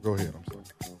 Go ahead, I'm sorry.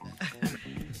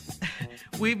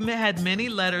 We've had many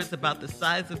letters about the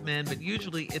size of men, but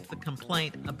usually it's a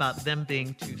complaint about them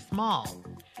being too small,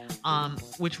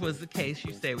 which was the case,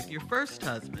 you say, with your first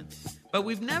husband. But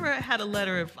we've never had a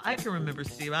letter, if I can remember,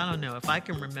 Steve, I don't know, if I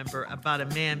can remember, about a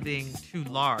man being too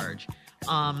large.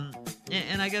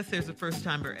 And I guess there's a first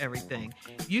time for everything.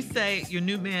 You say your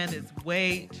new man is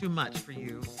way too much for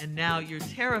you, and now you're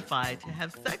terrified to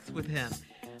have sex with him.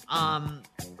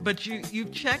 But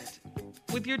you've checked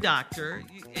with your doctor,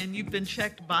 and you've been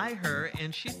checked by her,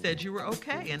 and she said you were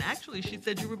okay. And actually, she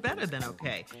said you were better than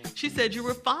okay. She said you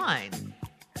were fine.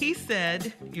 He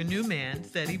said, your new man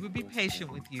said he would be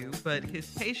patient with you, but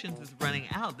his patience is running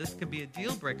out. This could be a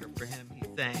deal breaker for him, he's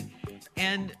saying.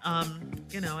 And,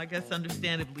 I guess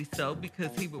understandably so,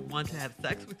 because he would want to have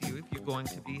sex with you if you're going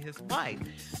to be his wife.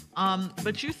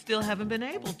 But you still haven't been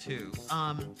able to.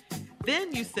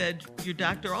 Then you said, your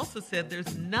doctor also said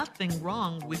there's nothing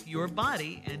wrong with your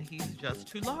body and he's just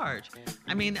too large.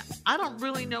 I mean, I don't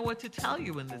really know what to tell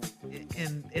you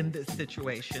in this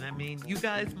situation. I mean, you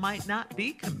guys might not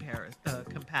be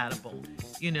compatible.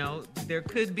 You know, there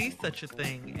could be such a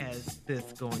thing as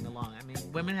this going along. I mean,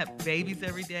 women have babies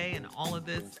every day and all of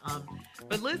this.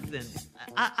 But listen,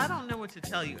 I don't know what to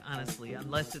tell you, honestly,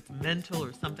 unless it's mental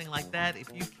or something like that. If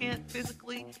you can't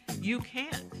physically, you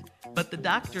can't. But the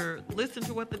doctor, listen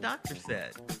to what the doctor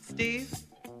said. Steve?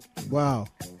 Wow.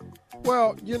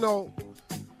 Well, you know,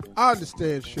 I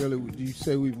understand, Shirley, you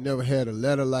say we've never had a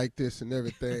letter like this and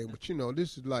everything, but, you know,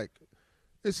 this is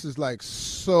like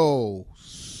so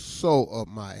up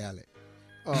my alley.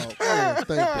 I want to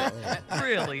thank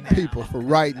really people for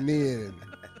writing in, and,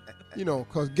 you know,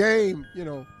 because game, you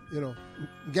know,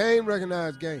 game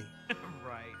recognized game.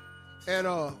 Right. And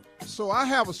so I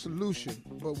have a solution,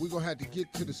 but we're going to have to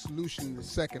get to the solution in the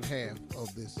second half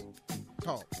of this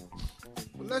talk.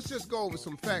 But let's just go over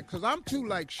some facts, because I'm too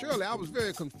like Shirley. I was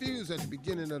very confused at the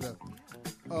beginning of the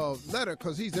letter,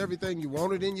 because he's everything you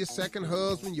wanted in your second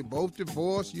husband. You're both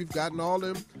divorced. You've gotten all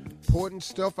them important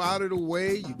stuff out of the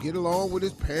way. You get along with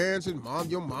his parents and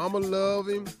your mama love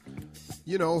him.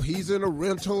 You know, he's in a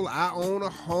rental. I own a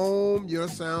home. You know,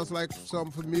 sounds like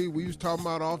something for me. We was talking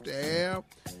about off the air.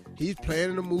 He's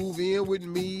planning to move in with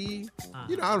me.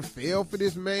 You know, I done fell for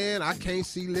this man. I can't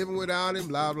see living without him,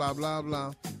 blah, blah, blah,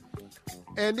 blah.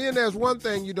 And then there's one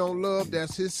thing you don't love,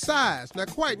 that's his size. Now,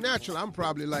 quite natural, I'm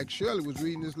probably like Shirley was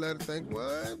reading this letter thinking,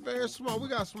 well, it's very small. We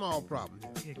got a small problem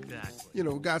here. Exactly. You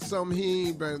know, we got something he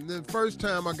ain't, but the first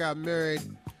time I got married,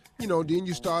 you know, then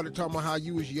you started talking about how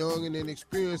you was young and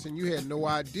inexperienced and you had no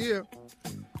idea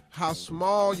how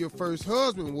small your first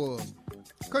husband was,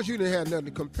 because you didn't have nothing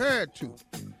to compare it to.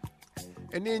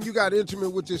 And then you got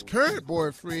intimate with this current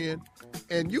boyfriend,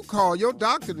 and you called your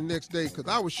doctor the next day because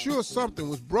I was sure something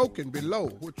was broken below,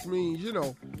 which means, you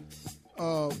know,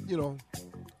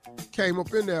 came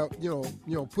up in there, you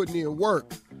know, putting in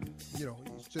work. You know,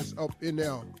 he's just up in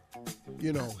there,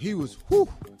 you know, he was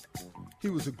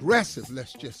aggressive,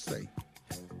 let's just say.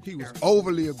 He was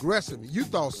overly aggressive. You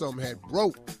thought something had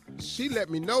broke. She let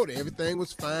me know that everything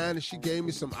was fine, and she gave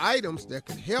me some items that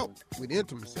could help with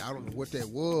intimacy. I don't know what that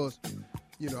was.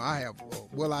 You know, I have,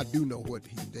 I do know what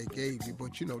they gave me,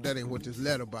 but, you know, that ain't what this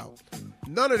letter about.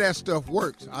 None of that stuff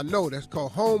works. I know that's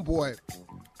called homeboy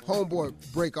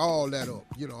break all that up.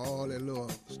 You know, all that little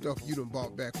stuff you done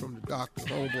bought back from the doctor.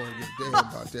 Homeboy get damn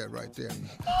about that right there.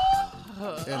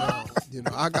 And, you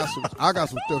know, I got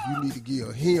some stuff you need to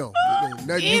give him.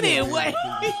 Anyway.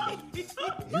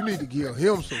 You need to give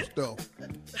him some stuff.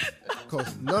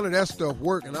 Because none of that stuff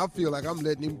work, and I feel like I'm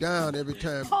letting him down every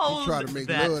time he try to make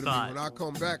love to me. When I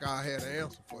come back, I'll have an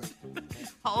answer for you.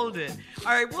 Hold it.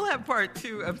 All right, we'll have part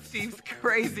 2 of Steve's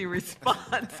crazy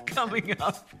response coming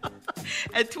up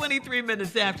at 23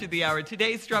 minutes after the hour.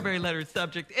 Today's Strawberry Letter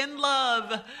subject, in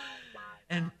love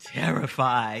and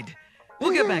terrified.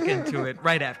 We'll get back into it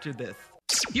right after this.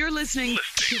 You're listening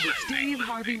to the Steve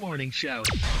Harvey Morning Show.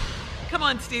 Come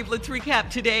on, Steve, let's recap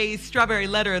today's Strawberry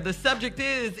Letter. The subject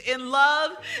is in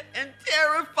love and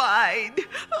terrified.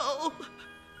 Oh.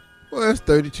 Well, that's a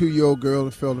 32-year-old girl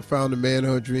that found the man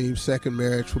of her dreams, second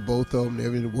marriage for both of them.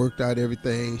 Everything worked out,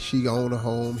 everything. She owned a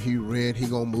home, he rent, he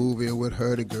gonna move in with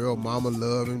her. The girl, mama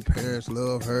love him, parents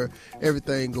love her,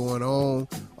 everything going on.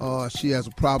 She has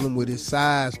a problem with his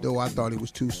size, though. I thought he was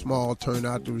too small. Turned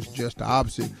out it was just the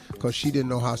opposite, because she didn't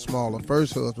know how small her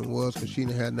first husband was, because she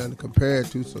didn't have nothing to compare it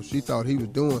to, so she thought he was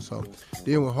doing something.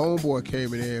 Then when homeboy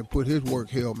came in there and put his work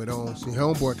helmet on,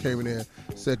 homeboy came in there,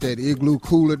 set that igloo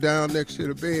cooler down next to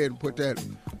the bed, and put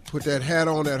that hat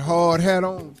on, that hard hat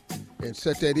on, and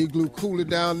set that igloo cooler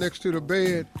down next to the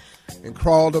bed, and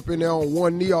crawled up in there on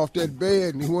one knee off that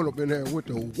bed, and he went up in there and went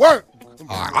to work.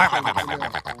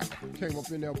 Came up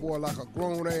in there, boy, like a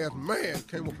grown-ass man.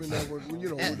 Came up in there with, you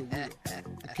know,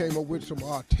 came up with some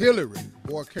artillery.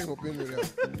 Boy, came up in there,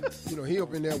 you know,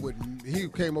 he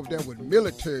came up there with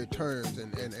military terms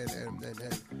and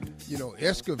you know,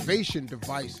 excavation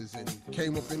devices, and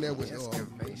came up in there with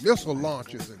missile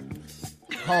launchers, and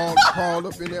crawled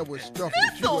up in there with stuff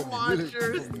that you wasn't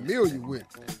really familiar with.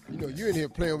 You know, you in here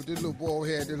playing with this little boy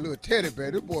who had this little teddy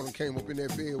bear. This boy came up in that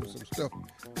bed with some stuff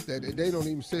that they don't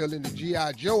even sell in the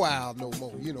G.I. Joe aisle no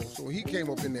more, you know. So he came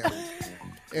up in there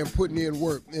and putting in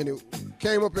work. And it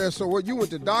came up there, so when you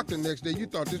went to the doctor the next day, you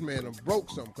thought this man broke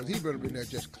something, because he better been there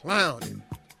just clowning.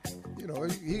 You know,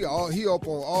 he up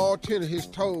on all 10 of his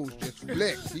toes just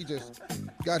flexed. He just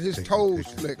got his toes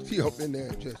flexed. He up in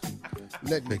there just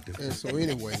letting me. And so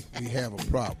anyway, we have a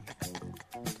problem.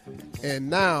 And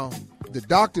now the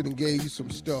doctor done gave you some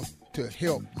stuff to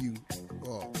help you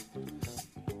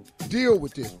deal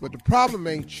with this. But the problem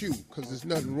ain't you, because there's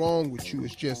nothing wrong with you.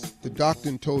 It's just the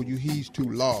doctor told you he's too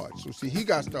large. So see, he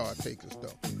got to start taking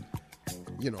stuff.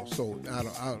 So I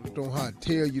don't know how to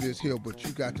tell you this here, but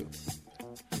you got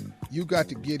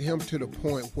to get him to the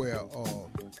point where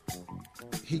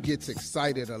he gets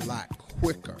excited a lot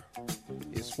quicker,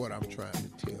 is what I'm trying to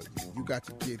tell you. You got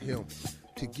to get him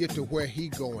to get to where he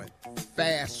going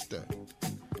faster,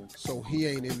 so he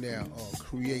ain't in there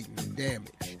creating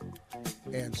damage.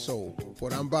 And so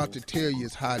what I'm about to tell you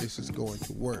is how this is going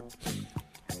to work.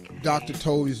 Doctor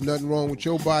told you there's nothing wrong with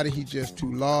your body. He's just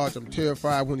too large. I'm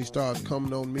terrified when he starts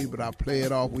coming on me, but I play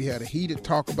it off. We had a heated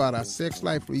talk about our sex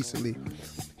life recently.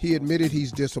 He admitted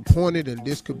he's disappointed, and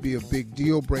this could be a big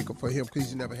deal breaker for him because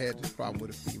he's never had this problem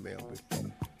with a female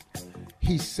before.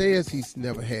 He says he's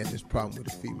never had this problem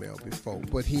with a female before,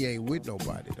 but he ain't with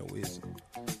nobody, though, is he?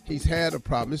 He's had a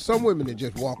problem. There's some women that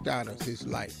just walked out of his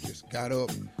life, just got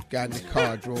up, got in the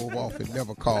car, drove off, and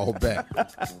never called back.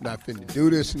 Not finna do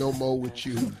this no more with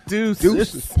you.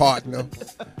 Deuces, partner.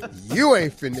 You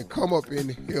ain't finna come up in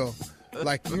here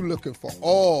like you looking for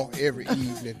oil every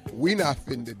evening. We not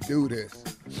finna do this.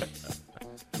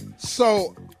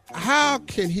 So how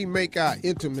can he make our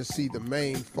intimacy the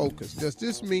main focus? Does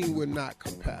this mean we're not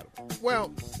compatible?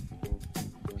 Well,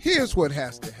 here's what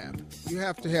has to happen. You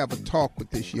have to have a talk with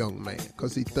this young man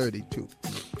because he's 32.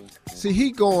 See,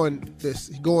 he going at this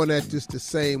the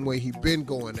same way he been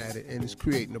going at it, and it's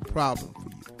creating a problem for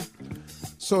you.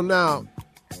 So now,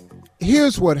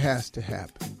 here's what has to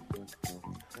happen.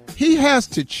 He has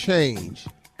to change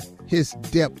his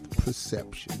depth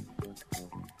perception.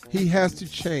 He has to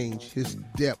change his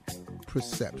depth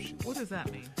perception. What does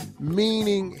that mean?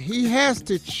 Meaning he has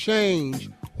to change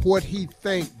what he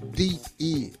think deep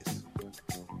is.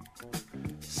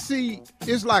 See,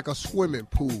 it's like a swimming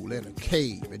pool and a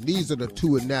cave, and these are the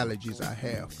two analogies I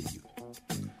have for you.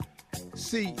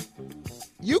 See,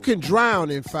 you can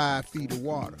drown in 5 feet of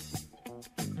water.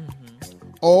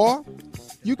 Or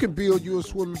you can build you a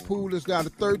swimming pool that's got a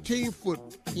 13-foot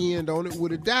end on it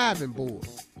with a diving board.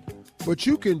 But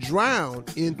you can drown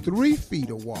in 3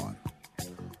 feet of water.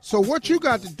 So what you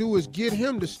got to do is get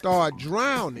him to start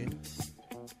drowning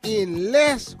in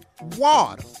less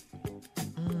water.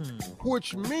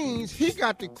 Which means he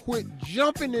got to quit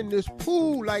jumping in this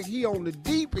pool like he on the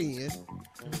deep end.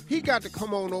 He got to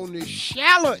come on this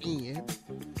shallow end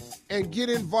and get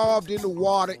involved in the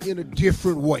water in a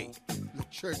different way. The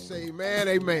church say amen,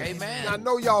 amen. Amen. I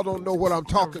know y'all don't know what I'm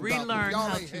talking about. Relearn Y'all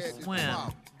how ain't to had swim. this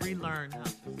problem. Relearn how to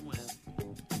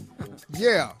swim.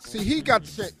 Yeah. See, he got to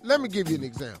say, let me give you an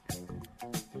example.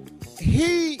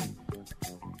 He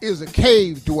is a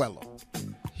cave dweller.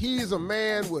 He's a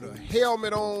man with a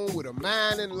helmet on, with a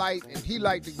mining light, and he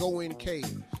like to go in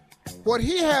caves. What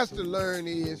he has to learn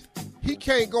is he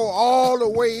can't go all the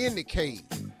way in the cave.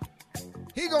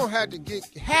 He gonna have to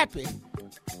get happy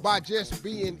by just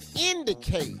being in the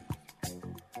cave.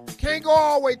 Can't go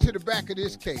all the way to the back of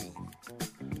this cave.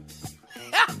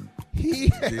 He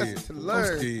has to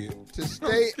learn to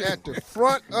stay at the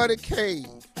front of the cave.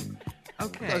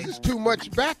 Okay. Because it's too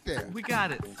much back there. We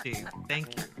got it, Steve.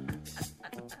 Thank you.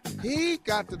 He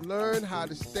got to learn how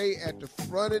to stay at the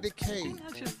front of the cave. Didn't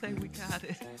I just say we got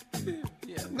it?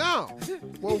 No.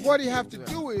 Well, what you have to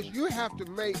do is you have to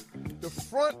make the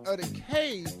front of the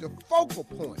cave the focal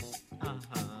point.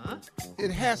 Uh-huh.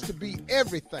 It has to be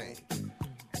everything.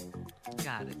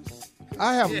 Got it.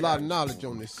 I have a lot of knowledge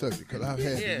on this subject because I've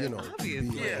had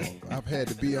to, I've had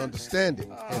to be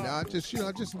understanding, and I just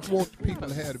want the people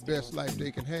to have the best life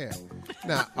they can have.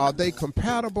 Now, are they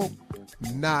compatible?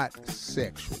 Not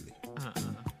sexually.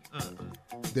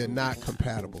 They're not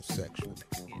compatible sexually,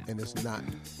 and it's not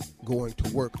going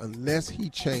to work unless he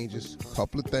changes a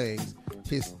couple of things.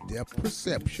 His depth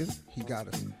perception, he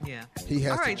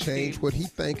has to change what he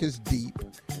think is deep,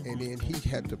 and then he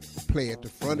had to play at the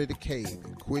front of the cave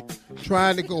and quit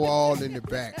trying to go all in the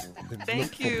back.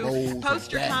 Thank you.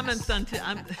 Post your comments on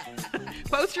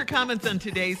post your comments on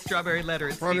today's Strawberry Letter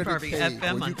at Steve Harvey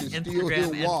FM on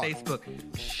Instagram and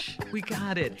Facebook. Shh, we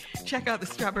got it. Check out the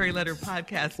Strawberry Letter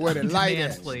podcast where the light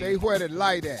demand, at. Please. Stay where the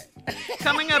light at.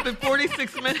 Coming up in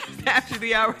 46 minutes after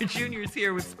the hour, Junior's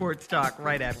here with Sports Talk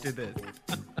right after this.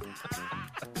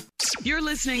 You're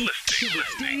listening to the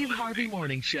Steve Harvey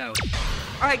Morning Show.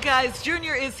 All right, guys,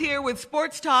 Junior is here with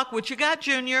Sports Talk. What you got,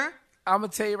 Junior? I'm going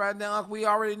to tell you right now, we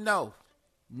already know.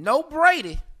 No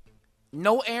Brady,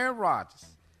 no Aaron Rodgers.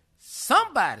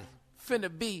 Somebody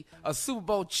finna be a Super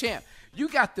Bowl champ. You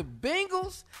got the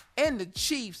Bengals and the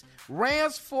Chiefs,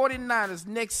 Rams 49ers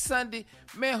next Sunday.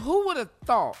 Man, who would have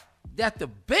thought that the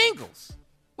Bengals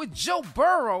with Joe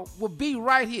Burrow would be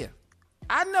right here.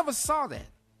 I never saw that.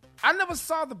 I never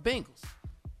saw the Bengals.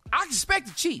 I expect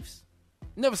the Chiefs.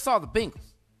 Never saw the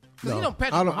Bengals. No,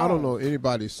 I don't know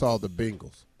anybody saw the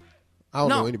Bengals. I don't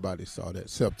know anybody saw that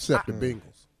except the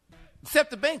Bengals. Except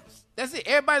the Bengals. That's it.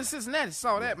 Everybody in Cincinnati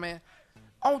saw that, man.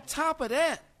 On top of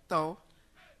that, though,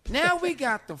 now we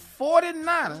got the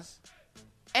 49ers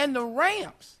and the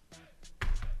Rams.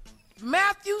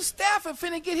 Matthew Stafford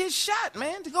finna get his shot,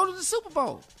 man, to go to the Super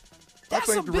Bowl. I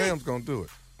think the Rams gonna do it.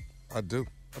 I do.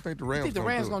 I think the Rams. You think the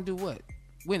Rams gonna do what?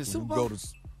 Win the Super Bowl?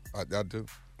 I do.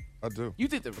 I do. You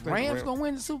think the Rams gonna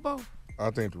win the Super Bowl? I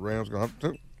think the Rams gonna have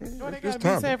to. Well, they gotta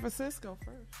be San Francisco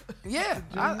first. Yeah,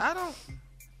 I don't.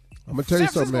 I'm gonna tell you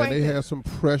something, man. They had some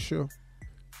pressure.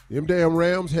 Them damn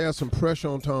Rams had some pressure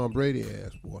on Tom Brady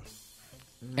ass, boy.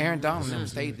 Aaron Donald and them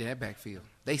stayed in that backfield.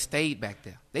 They stayed back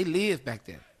there. They lived back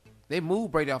there. They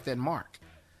moved Brady off that mark,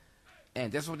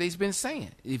 and that's what they've been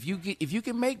saying. If you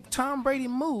can make Tom Brady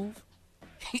move,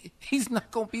 he's not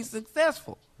gonna be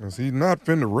successful. Cause he's not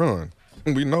finna run.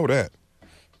 We know that.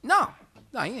 No,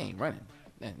 he ain't running,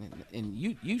 and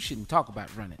you shouldn't talk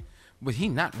about running, but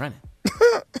he's not running.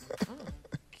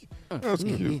 That's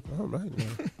cute. All right,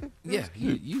 man. Yeah,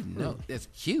 you know that's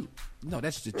cute. No,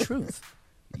 that's the truth.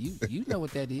 You know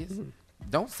what that is.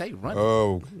 Don't say running.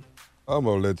 Oh, I'm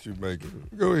gonna let you make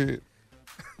it. Go ahead.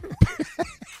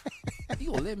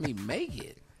 You gonna let me make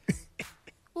it?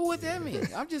 Well, what that mean?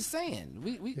 I'm just saying.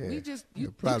 We just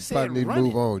you said need running. to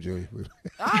move on, Joey.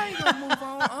 I ain't gonna move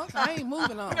on, Uncle. I ain't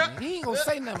moving on. He ain't gonna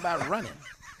say nothing about running.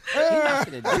 He not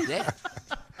gonna do that.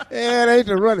 Yeah, it ain't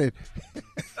the running.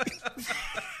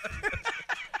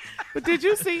 But did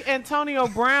you see Antonio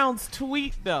Brown's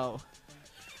tweet though?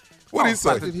 What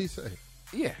did he say?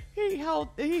 Yeah, he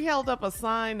held up a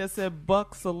sign that said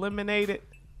 "Bucks eliminated."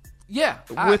 Yeah,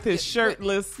 with his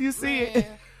shirtless. You see it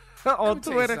on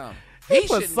Twitter. He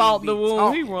put salt in the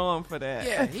wound. He wrong for that.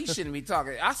 Yeah, he shouldn't be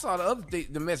talking. I saw the other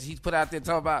the message he put out there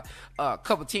talking about a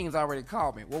couple teams already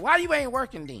called me. Well, why you ain't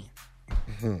working then?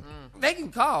 They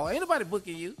can call. Ain't nobody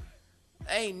booking you.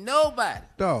 Ain't nobody.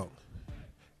 Dog,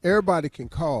 everybody can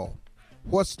call.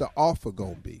 What's the offer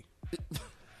gonna be?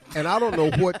 And I don't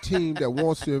know what team that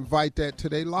wants to invite that to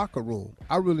their locker room.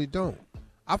 I really don't.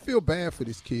 I feel bad for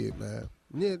this kid, man.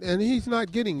 And he's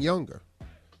not getting younger,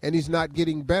 and he's not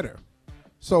getting better.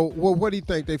 So, what do you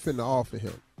think they finna offer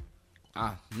him?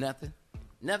 Nothing.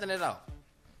 Nothing at all.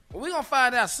 Well, we're going to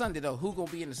find out Sunday, though, who's going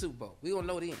to be in the Super Bowl. We're going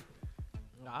to know then.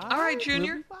 All right,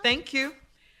 Junior. Thank you.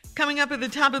 Coming up at the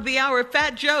top of the hour,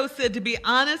 Fat Joe said to be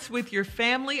honest with your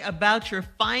family about your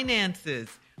finances.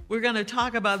 We're going to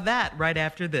talk about that right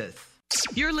after this.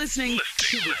 You're listening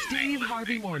to the Steve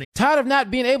Harvey Morning. Tired of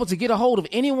not being able to get a hold of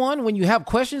anyone when you have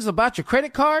questions about your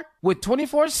credit card? With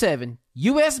 24/7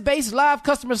 U.S.-based live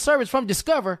customer service from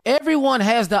Discover, everyone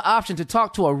has the option to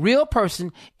talk to a real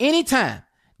person anytime,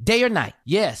 day or night.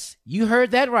 Yes, you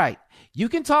heard that right. You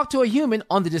can talk to a human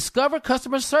on the Discover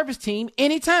customer service team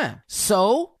anytime.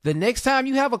 So, the next time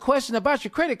you have a question about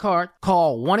your credit card,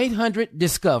 call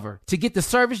 1-800-DISCOVER to get the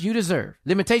service you deserve.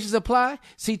 Limitations apply.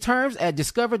 See terms at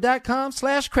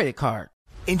discover.com/creditcard.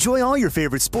 Enjoy all your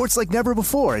favorite sports like never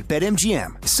before at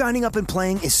BetMGM. Signing up and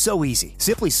playing is so easy.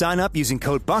 Simply sign up using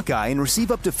code Buckeye and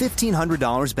receive up to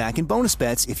 $1,500 back in bonus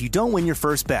bets if you don't win your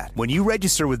first bet. When you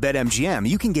register with BetMGM,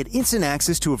 you can get instant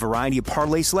access to a variety of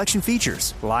parlay selection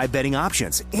features, live betting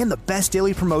options, and the best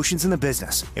daily promotions in the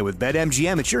business. And with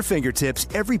BetMGM at your fingertips,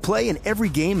 every play and every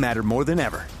game matter more than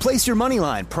ever. Place your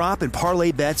moneyline, prop, and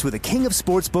parlay bets with the king of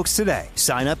sportsbooks today.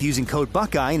 Sign up using code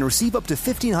Buckeye and receive up to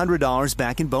 $1,500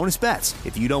 back in bonus bets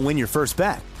if you don't win your first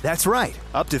bet. That's right,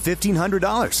 up to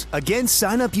 $1,500. Again,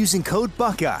 sign up using code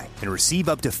Buckeye and receive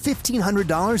up to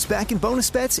 $1,500 back in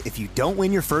bonus bets if you don't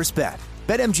win your first bet.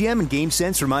 BetMGM and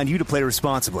GameSense remind you to play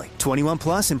responsibly. 21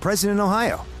 plus and present in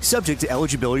Ohio. Subject to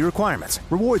eligibility requirements.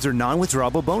 Rewards are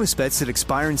non-withdrawable bonus bets that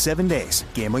expire in 7 days.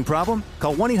 Gambling problem?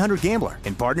 Call 1-800-GAMBLER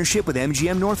in partnership with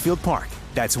MGM Northfield Park.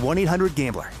 That's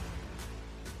 1-800-GAMBLER.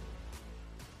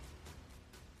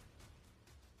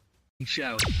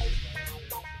 Show.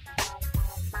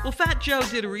 Well, Fat Joe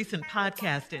did a recent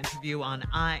podcast interview on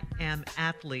I Am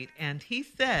Athlete, and he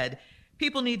said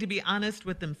people need to be honest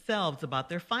with themselves about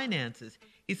their finances.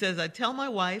 He says, I tell my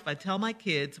wife, I tell my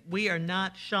kids, we are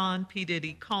not Sean P.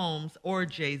 Diddy Combs or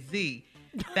Jay-Z.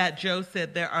 Fat Joe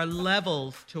said there are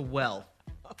levels to wealth.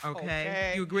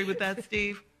 Okay? You agree with that,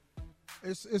 Steve?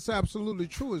 It's absolutely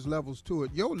true. There's levels to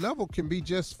it. Your level can be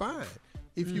just fine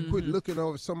if you quit looking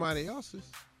over somebody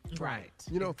else's. Right.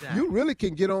 You know, exactly. You really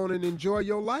can get on and enjoy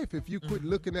your life if you quit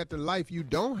looking at the life you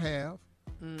don't have.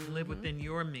 Live within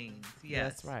your means.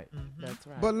 Yes. That's right. That's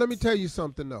right. But let me tell you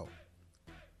something, though.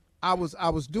 I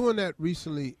was doing that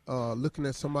recently, looking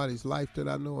at somebody's life that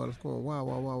I know. I was going,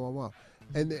 wow.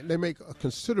 And they make a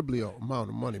considerably amount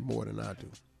of money, more than I do.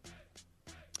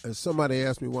 And somebody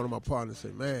asked me, one of my partners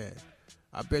said, man,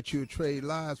 I bet you would trade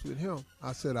lives with him.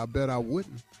 I said, I bet I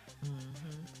wouldn't.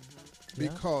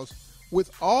 Because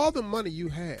with all the money you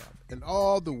have and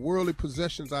all the worldly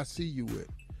possessions I see you with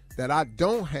that I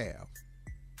don't have,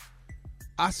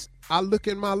 I look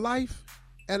in my life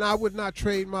and I would not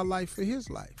trade my life for his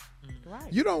life.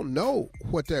 Right. You don't know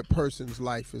what that person's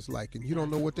life is like, and you don't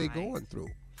know what they're going through.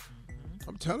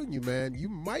 I'm telling you, man, you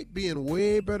might be in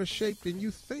way better shape than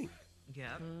you think.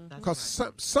 Yeah, because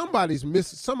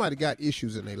somebody got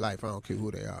issues in their life. I don't care who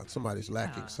they are. Somebody's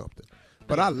lacking something,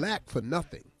 but I lack for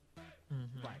nothing.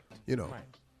 Right. You know,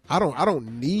 I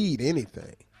don't need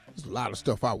anything. There's a lot of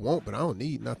stuff I want, but I don't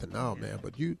need nothing now, man.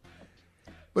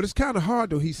 But it's kind of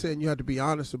hard, though. He's saying you have to be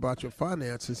honest about your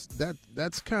finances.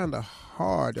 That's kind of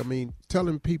hard. I mean,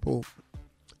 telling people.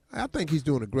 I think he's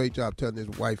doing a great job telling his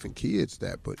wife and kids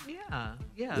that, but yeah,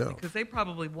 because they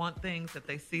probably want things that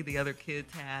they see the other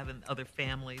kids have and other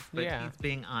families, but he's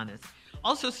being honest.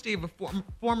 Also, Steve, a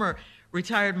former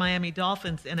retired Miami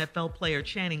Dolphins NFL player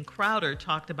Channing Crowder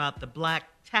talked about the black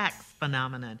tax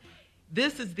phenomenon.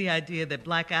 This is the idea that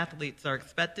black athletes are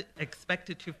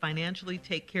expected to financially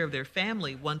take care of their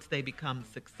family once they become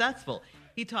successful.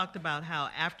 He talked about how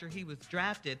after he was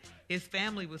drafted, his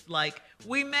family was like,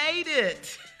 "We made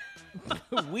it."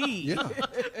 We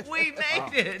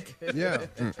made it. Yeah.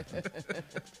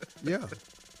 Yeah.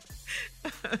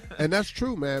 And that's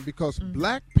true, man, because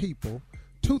black people,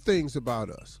 two things about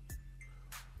us.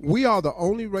 We are the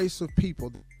only race of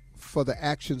people for the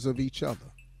actions of each other.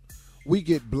 We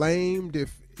get blamed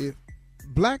if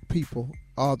black people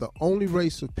are the only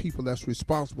race of people that's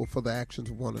responsible for the actions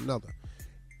of one another.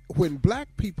 When black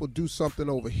people do something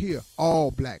over here,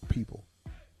 all black people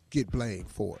get blamed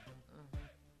for it.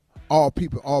 All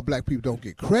black people don't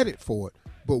get credit for it,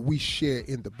 but we share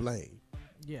in the blame.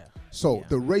 Yeah. So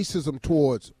the racism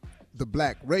towards the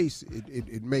black race,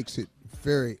 it makes it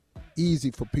very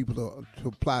easy for people to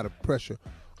apply the pressure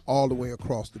all the way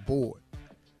across the board.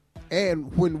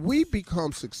 And when we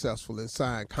become successful and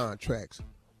sign contracts,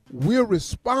 we're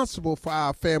responsible for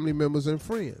our family members and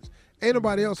friends. Ain't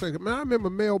nobody else like it. Man, I remember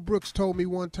Mel Brooks told me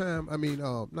one time,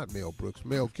 not Mel Brooks,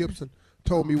 Mel Gibson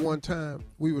told me one time,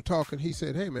 we were talking, he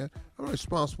said, hey man, I'm not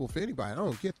responsible for anybody. I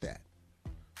don't get that.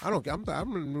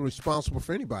 I'm responsible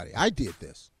for anybody. I did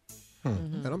this.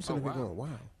 And I'm sitting here going, wow.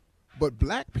 But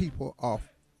black people are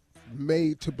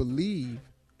made to believe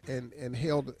and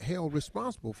held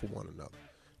responsible for one another.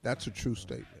 That's a true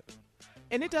statement.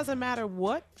 And it doesn't matter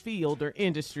what field or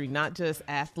industry, not just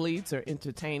athletes or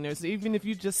entertainers, even if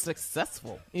you're just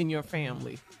successful in your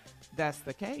family, that's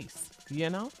the case, you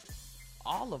know?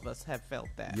 All of us have felt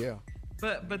that. Yeah.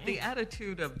 But the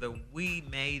attitude of the "we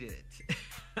made it."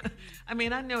 I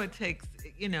mean, I know it takes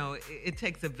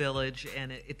a village,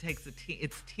 and it takes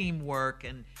it's teamwork,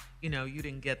 and you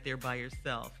didn't get there by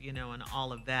yourself, and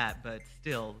all of that. But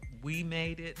still, we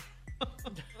made it.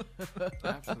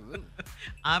 Absolutely.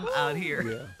 I'm out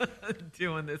here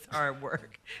doing this hard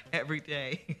work every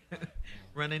day,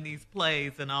 running these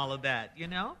plays and all of that.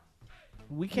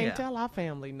 We can't tell our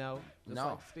family no. Just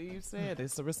like Steve said,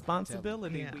 it's a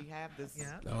responsibility. We have this.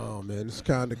 Yeah. Oh, man, it's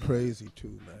kind of crazy,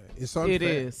 too, man. It's unfair. It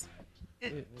is.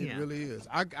 It really is.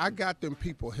 I got them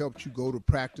people helped you go to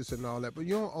practice and all that, but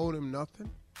you don't owe them nothing.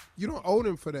 You don't owe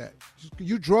them for that.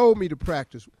 You drove me to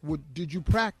practice. Did you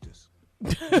practice?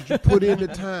 Did you put in the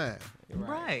time?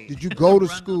 Right. Did you go to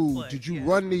school? Did you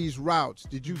run these routes?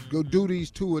 Did you go do these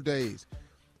tour-a-days?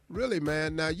 Really,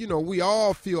 man. Now, we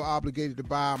all feel obligated to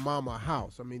buy our mama a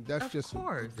house. I mean, that's just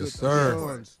course. Good Yes, sir.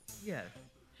 sons. Yes.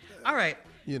 All right.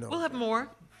 We'll have more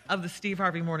of the Steve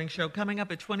Harvey Morning Show coming up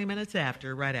at 20 minutes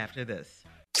after, right after this.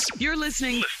 You're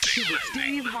listening to the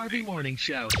Steve Harvey Morning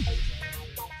Show.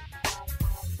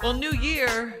 Well, new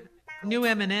year, new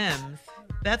M&Ms.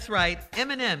 That's right,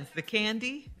 M&Ms, the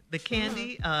candy.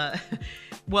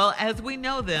 Well, as we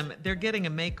know them, they're getting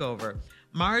a makeover.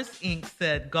 Mars Inc.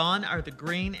 said gone are the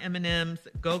green M&Ms,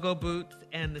 go-go boots,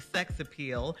 and the sex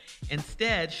appeal.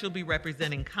 Instead, she'll be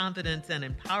representing confidence and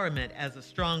empowerment. As a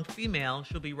strong female,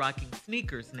 she'll be rocking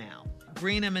sneakers now.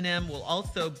 Green M&M will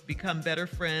also become better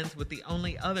friends with the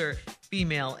only other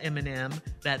female M&M,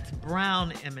 that's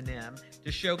brown M&M,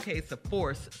 to showcase a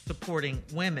force supporting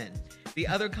women. The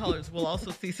other colors will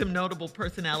also see some notable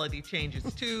personality changes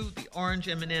too. The orange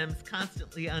M&M's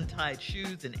constantly untied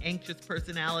shoes and anxious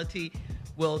personality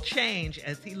will change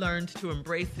as he learns to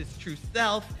embrace his true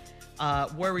self.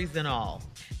 worries and all.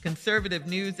 Conservative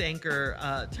news anchor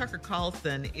Tucker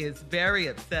Carlson is very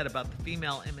upset about the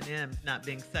female M&Ms not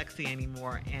being sexy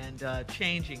anymore and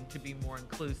changing to be more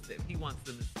inclusive. He wants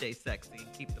them to stay sexy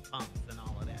and keep the pumps and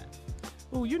all of that.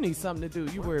 Oh, you need something to do.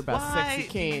 You worry about sexy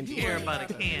candy. You care about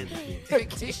a candy.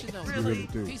 Really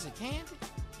do. Piece of candy?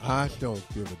 I don't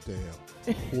give a damn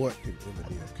what the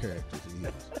M&M characters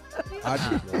is. I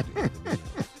just want the M&Ms.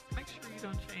 Make sure you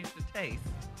don't change the taste.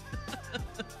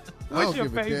 I don't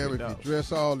give a damn if you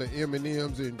dress all the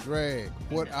M&Ms in drag.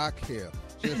 What I care.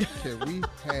 Just can we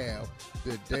have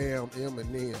the damn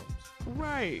M&Ms?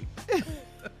 Right.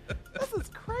 This is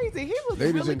crazy. He was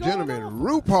Ladies really and going gentlemen, off.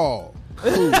 RuPaul.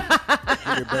 Ooh,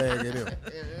 get a bag of them.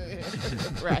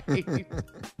 Right.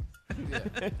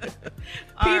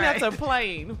 Peanuts or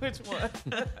plain? Which one?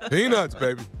 Peanuts,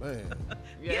 baby. Man.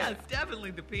 Yes,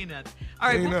 definitely the peanuts. All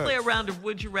right, we'll Peanuts. play a round of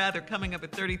Would You Rather coming up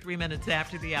at 33 minutes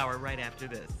after the hour, right after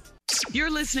this.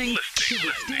 You're listening to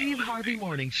the Steve Harvey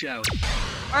Morning Show.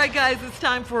 All right, guys, it's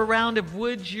time for a round of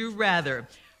Would You Rather.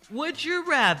 Would you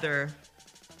rather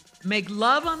make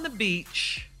love on the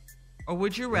beach, or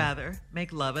would you rather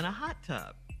make love in a hot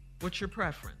tub? What's your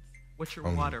preference? What's your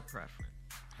water preference?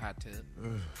 Hot tub.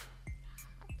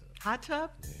 Hot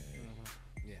tub?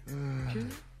 Yeah.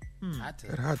 Hot tub.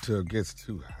 That hot tub gets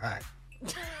too hot.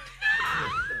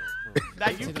 Now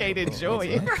you can't enjoy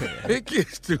it. It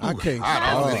gets too I can't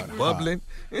hot. All this hot. bubbling.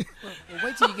 Well,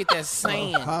 wait till you get that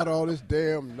sand. Hot, all this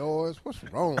damn noise. What's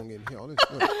wrong in here? All this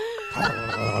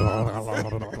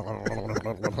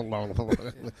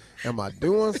Am I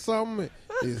doing something?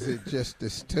 Is it just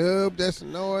this tub that's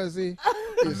noisy?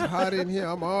 It's hot in here.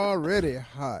 I'm already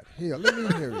hot. Here, let me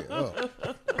hear you up.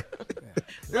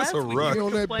 It's a rush. You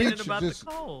on that Complaining beach, about just,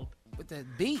 the cold. With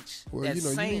that beach. well, that you know,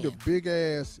 sand. you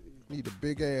need a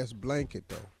big ass blanket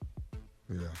though.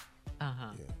 Yeah.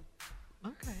 Uh-huh. Yeah.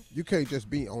 Okay. You can't just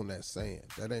be on that sand.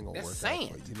 That ain't gonna That's work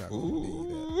sand. out for you. You're not gonna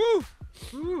need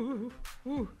that. Ooh.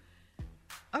 Ooh.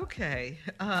 Okay.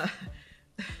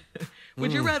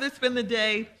 Would you rather spend the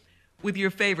day with your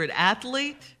favorite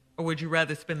athlete, or would you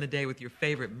rather spend the day with your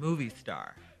favorite movie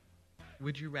star?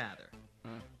 Would you rather?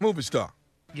 Movie star.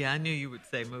 Yeah, I knew you would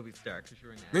say movie star because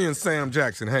you're an actor. Me and Sam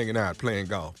Jackson hanging out playing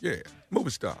golf. Yeah. Movie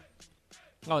star.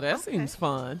 Oh, that seems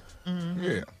fun. Mm-hmm.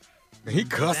 Yeah. And he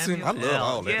cussing. I love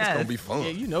all that. It's going to be fun. Yeah,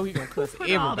 you know he's going to cuss Put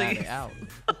all everybody these- out.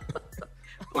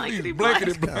 Blankety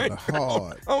Blankety Kind blank of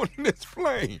hard. on this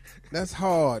plane. That's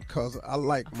hard because I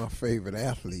like my favorite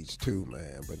athletes too,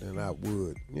 man. But then I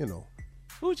would, you know.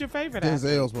 Who's your favorite athlete?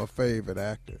 Denzel's my favorite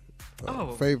actor.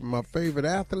 My favorite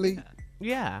athlete?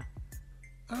 Yeah.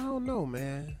 I don't know,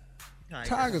 man. Tiger.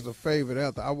 Tiger's a favorite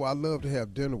athlete. I love to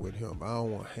have dinner with him. I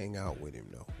don't want to hang out with him,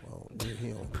 though. He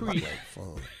don't look like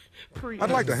fun.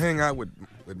 I'd like to hang out with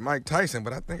Mike Tyson,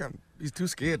 but I think he's too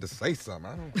scared to say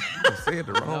something. He said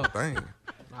the wrong thing.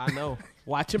 I know.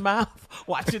 Watch your mouth.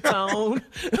 Watch your tone.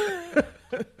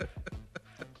 I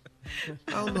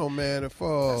don't know, man. If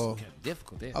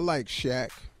difficult there. I like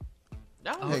Shaq.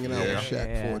 Hanging out with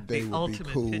Shaq for a day would be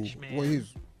cool. Well,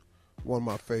 he's one of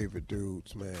my favorite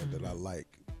dudes, man, that I like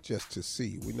just to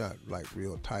see. We're not like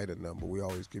real tight or nothing, but we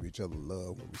always give each other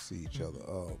love when we see each other.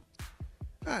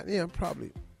 Yeah,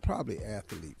 probably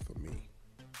athlete for me.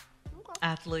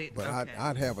 Athlete. But okay.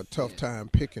 I'd have a tough time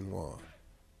picking one.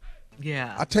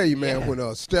 Yeah. I tell you, man,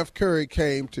 when Steph Curry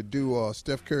came to do,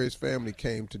 Steph Curry's family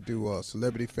came to do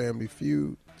Celebrity Family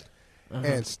Feud,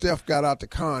 and Steph got out the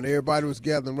car and everybody was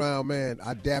gathering around, man,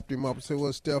 I dapped him up and said,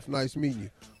 well, Steph, nice meeting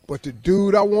you. But the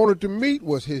dude I wanted to meet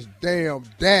was his damn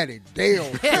daddy,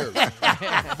 Dale Curry.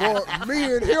 For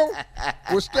me and him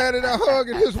was standing there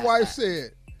hugging. His wife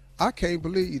said, I can't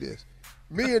believe this.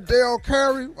 Me and Dale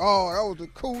Curry, that was the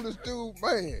coolest dude,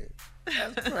 man.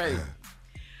 That's crazy.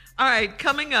 All right,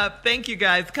 coming up, thank you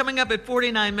guys. Coming up at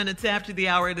 49 minutes after the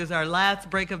hour, it is our last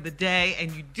break of the day,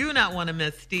 and you do not want to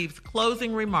miss Steve's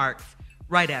closing remarks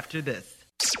right after this.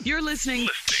 You're listening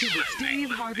to the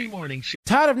Steve Harvey Morning Show.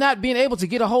 Tired of not being able to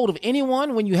get a hold of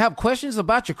anyone when you have questions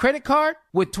about your credit card?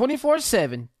 With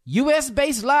 24/7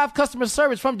 U.S.-based live customer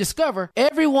service from Discover,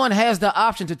 everyone has the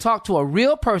option to talk to a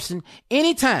real person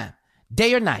anytime,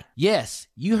 day or night. Yes,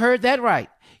 you heard that right.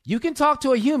 You can talk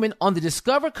to a human on the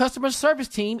Discover customer service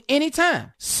team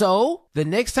anytime. So, the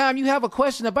next time you have a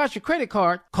question about your credit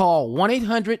card, call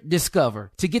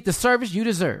 1-800-DISCOVER to get the service you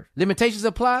deserve. Limitations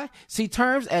apply. See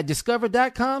terms at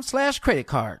discover.com/credit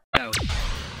card.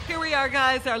 Here we are,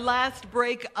 guys, our last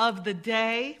break of the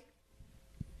day.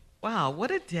 Wow, what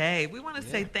a day. We want to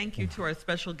say thank you to our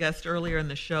special guest earlier in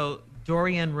the show,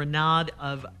 Dorian Renaud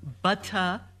of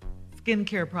Buttah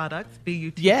Skincare Products,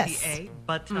 Butta. Yes.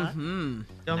 Buttah.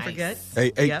 Don't forget.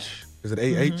 A-H. Is it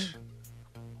A-H?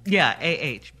 Yeah,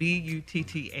 A-H,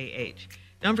 B-U-T-T-A-H.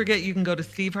 Don't forget, you can go to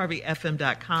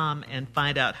steveharveyfm.com and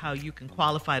find out how you can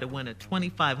qualify to win a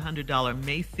 $2,500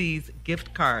 Macy's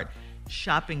gift card.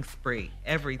 Shopping spree,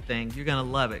 everything. You're going to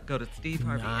love it. Go to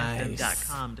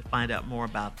steveharveyfm.com to find out more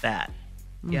about that.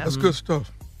 Yeah, that's good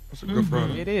stuff. That's a good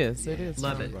product. It is. It is.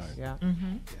 Love it. Right. Yeah. Yeah,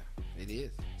 it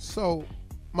is. So,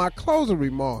 my closing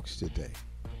remarks today.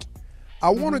 I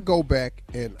want to go back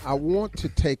and I want to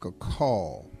take a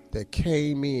call that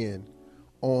came in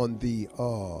on the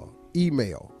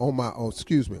email, on my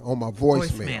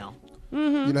voicemail.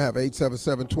 You know, I have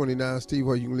 877-29 Steve,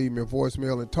 where you can leave me a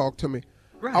voicemail and talk to me.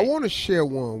 Right. I want to share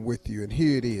one with you, and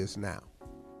here it is now.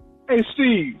 Hey,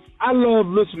 Steve, I love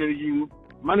listening to you.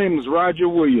 My name is Roger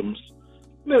Williams.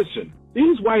 Listen,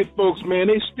 these white folks, man,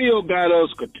 they still got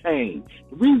us contained.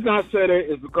 The reason I say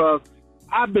that is because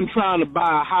I've been trying to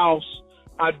buy a house.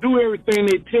 I do everything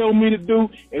they tell me to do,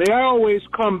 and they always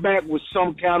come back with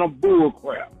some kind of bull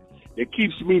crap that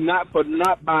keeps me not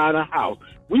buying a house.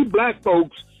 We black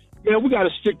folks, we got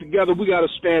to stick together. We got to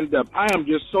stand up. I am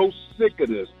just so sick of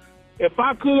this. If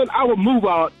I could, I would move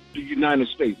out to the United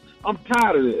States. I'm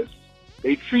tired of this.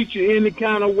 They treat you any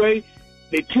kind of way.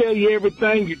 They tell you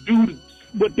everything. You do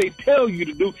what they tell you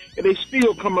to do, and they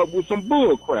still come up with some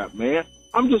bull crap, man.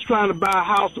 I'm just trying to buy a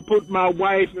house to put my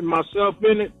wife and myself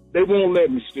in it. They won't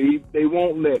let me, Steve. They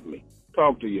won't let me.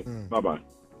 Talk to you. Bye-bye.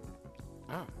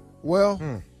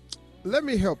 Well, let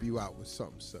me help you out with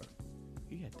something, sir.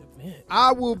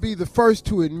 I will be the first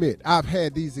to admit I've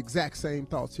had these exact same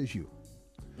thoughts as you.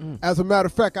 As a matter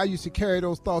of fact, I used to carry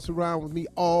those thoughts around with me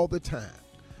all the time.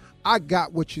 I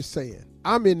got what you're saying.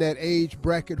 I'm in that age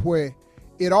bracket where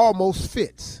it almost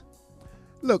fits.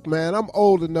 Look, man, I'm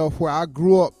old enough where I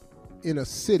grew up in a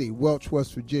city, Welch,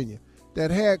 West Virginia,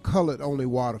 that had colored-only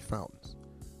water fountains,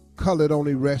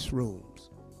 colored-only restrooms.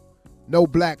 No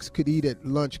blacks could eat at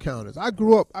lunch counters. I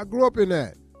grew up in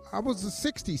that. I was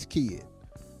a 60s kid.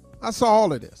 I saw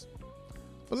all of this.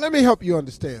 But let me help you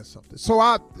understand something. So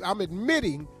I'm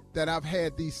admitting that I've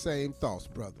had these same thoughts,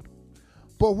 brother.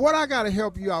 But what I got to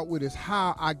help you out with is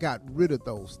how I got rid of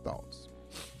those thoughts.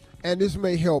 And this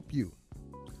may help you.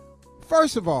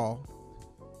 First of all,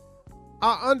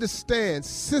 I understand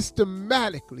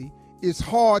systematically it's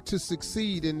hard to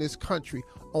succeed in this country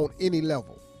on any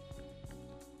level.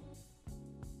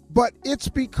 But it's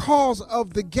because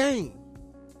of the game.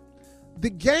 The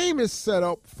game is set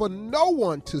up for no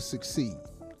one to succeed.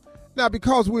 Now,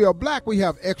 because we are black, we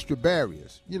have extra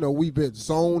barriers. You know, we've been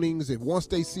zonings, and once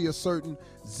they see a certain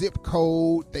zip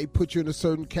code, they put you in a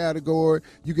certain category.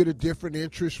 You get a different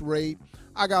interest rate.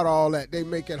 I got all that. They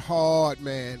make it hard,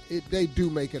 man. They do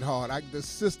make it hard. The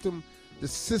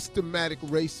systematic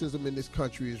racism in this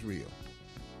country is real.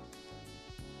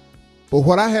 But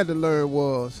what I had to learn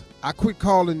was I quit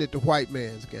calling it the white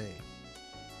man's game.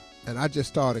 And I just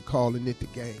started calling it the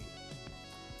game.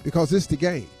 Because it's the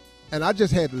game. And I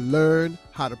just had to learn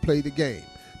how to play the game.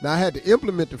 Now, I had to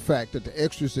implement the fact that the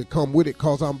extras that come with it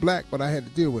because I'm black, but I had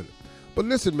to deal with it. But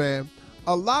listen, man,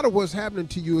 a lot of what's happening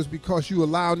to you is because you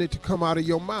allowing it to come out of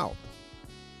your mouth.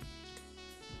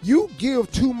 You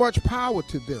give too much power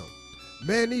to them.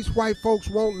 Man, these white folks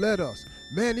won't let us.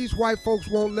 Man, these white folks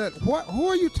won't let... What? Who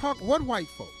are you talking... What white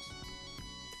folks?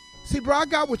 See, bro, I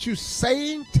got what you're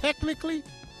saying technically,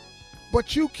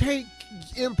 but you can't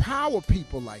empower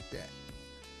people like that.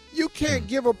 You can't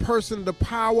give a person the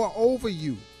power over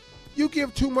you. You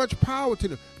give too much power to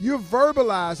them. You're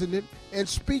verbalizing it and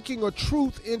speaking a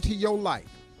truth into your life.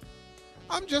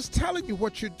 I'm just telling you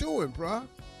what you're doing, bruh.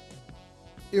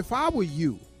 If I were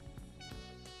you,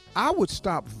 I would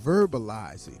stop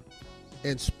verbalizing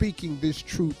and speaking this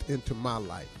truth into my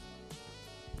life.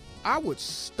 I would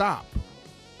stop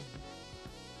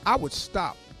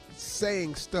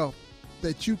saying stuff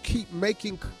that you keep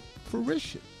making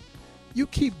fruition. You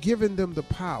keep giving them the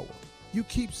power. You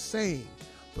keep saying,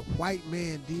 the white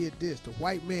man did this. The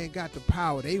white man got the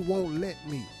power. They won't let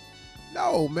me.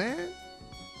 No, man.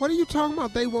 What are you talking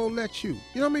about? They won't let you.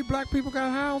 You know how many black people got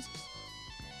houses?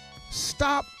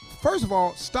 Stop. First of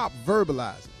all, stop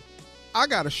verbalizing. I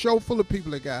got a show full of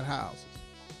people that got houses.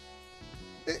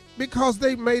 Because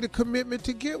they made a commitment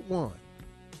to get one.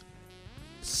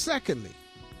 Secondly,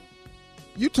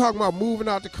 you talking about moving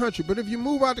out the country, but if you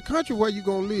move out the country, where you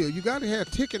gonna live? You gotta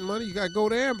have ticket money. You gotta go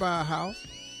there and buy a house.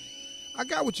 I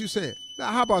got what you're saying.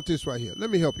 Now, how about this right here? Let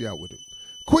me help you out with it.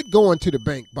 Quit going to the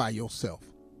bank by yourself.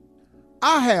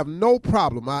 I have no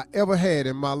problem I ever had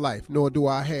in my life, nor do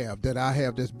I have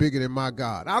that's bigger than my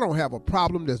God. I don't have a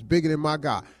problem that's bigger than my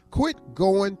God. Quit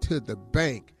going to the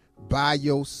bank by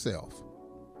yourself.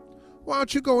 Why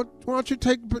don't you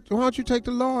take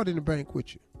the Lord in the bank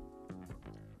with you?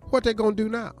 what they gonna do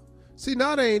now? See,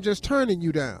 now they ain't just turning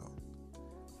you down.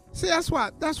 See, that's why,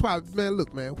 man,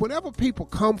 look, man, whenever people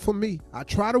come for me, I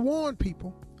try to warn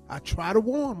people. I try to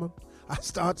warn them. I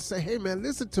start to say, hey, man,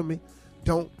 listen to me.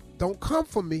 Don't come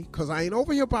for me, because I ain't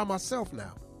over here by myself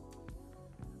now.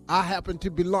 I happen to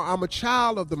belong. I'm a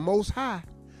child of the Most High.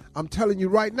 I'm telling you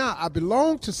right now, I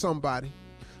belong to somebody.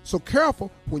 So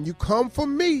careful, when you come for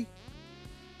me,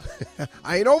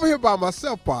 I ain't over here by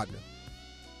myself, partner.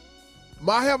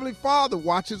 My Heavenly Father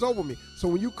watches over me. So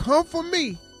when you come for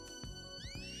me,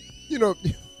 you know,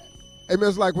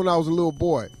 it's like when I was a little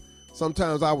boy.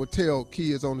 Sometimes I would tell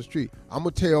kids on the street, I'm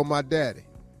going to tell my daddy.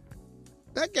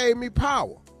 That gave me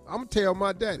power. I'm going to tell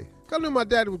my daddy. Because I knew my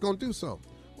daddy was going to do something.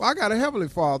 Well, I got a Heavenly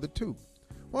Father, too.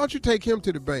 Why don't you take him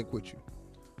to the bank with you?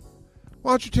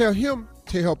 Why don't you tell him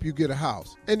to help you get a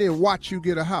house? And then watch you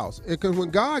get a house. Because when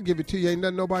God give it to you, ain't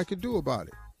nothing nobody can do about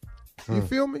it. You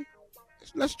feel me?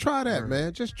 Let's try that,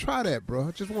 man. Just try that, bro.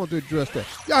 I just wanted to address that.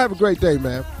 Y'all have a great day,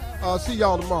 man. See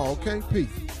y'all tomorrow, okay? Peace.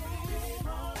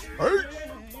 Hey.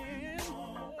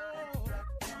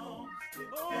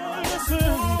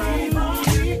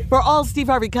 For all Steve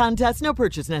Harvey contests, no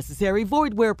purchase necessary,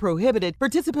 void where prohibited.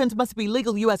 Participants must be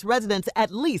legal U.S. residents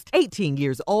at least 18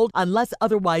 years old unless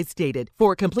otherwise stated.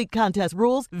 For complete contest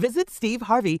rules, visit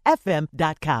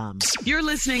SteveHarveyFM.com. You're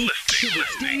listening to the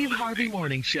Steve Harvey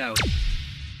Morning Show.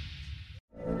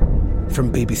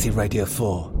 From BBC Radio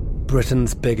 4,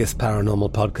 Britain's biggest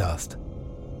paranormal podcast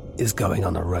is going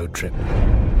on a road trip.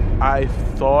 I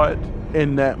thought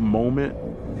in that moment,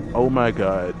 oh my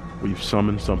God, we've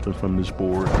summoned something from this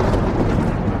board.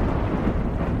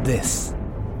 This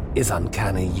is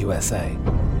Uncanny USA.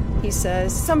 He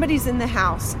says, somebody's in the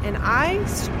house, and I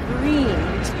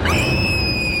screamed.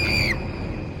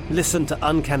 Listen to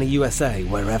Uncanny USA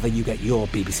wherever you get your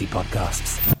BBC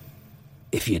podcasts,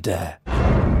 if you dare.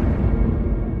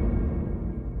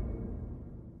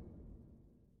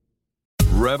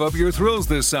 Rev up your thrills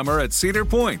this summer at Cedar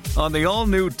Point on the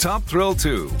all-new Top Thrill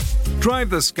 2. Drive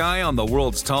the sky on the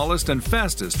world's tallest and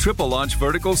fastest triple-launch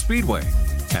vertical speedway.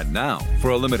 And now,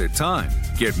 for a limited time,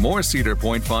 get more Cedar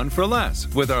Point fun for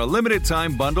less with our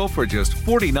limited-time bundle for just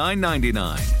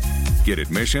 $49.99. Get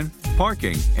admission,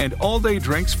 parking, and all-day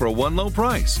drinks for one low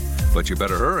price. But you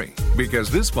better hurry,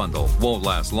 because this bundle won't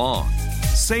last long.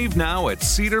 Save now at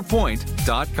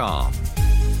cedarpoint.com.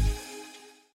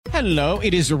 Hello,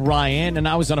 it is Ryan, and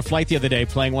I was on a flight the other day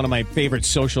playing one of my favorite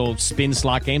social spin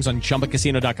slot games on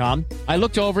ChumbaCasino.com. I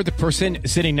looked over at the person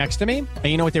sitting next to me, and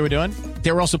you know what they were doing?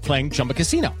 They were also playing Chumba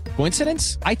Casino.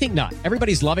 Coincidence? I think not.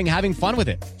 Everybody's loving having fun with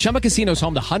it. Chumba Casino is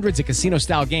home to hundreds of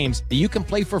casino-style games that you can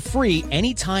play for free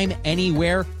anytime,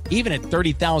 anywhere, even at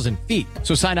 30,000 feet.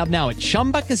 So sign up now at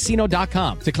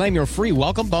ChumbaCasino.com to claim your free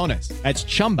welcome bonus. That's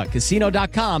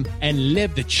ChumbaCasino.com and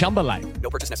live the Chumba life. No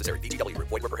purchase necessary. VGW.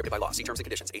 Void where prohibited by law. See terms and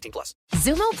conditions. 18+.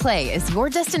 Xumo Play is your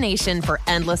destination for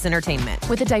endless entertainment.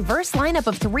 With a diverse lineup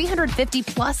of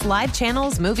 350+ live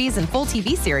channels, movies, and full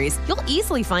TV series, you'll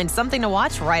easily find something to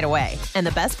watch right away. And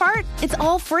the best part? It's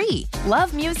all free.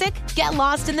 Love music? Get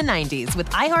lost in the 90s with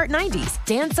iHeart 90s.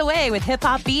 Dance away with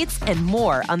hip-hop beats and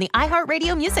more on the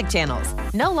iHeartRadio music channels.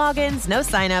 No logins, no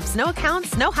signups, no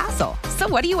accounts, no hassle. So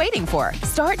what are you waiting for?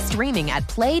 Start streaming at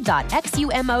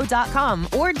play.xumo.com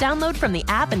or download from the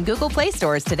app and Google Play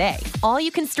stores today. All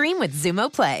you can stream with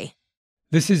Xumo Play.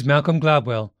 This is Malcolm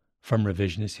Gladwell from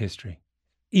Revisionist History.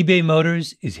 eBay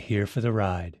Motors is here for the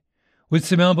ride. With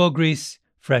some elbow grease,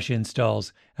 fresh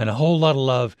installs, and a whole lot of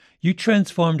love, you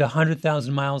transformed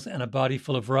 100,000 miles and a body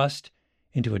full of rust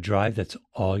into a drive that's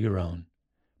all your own.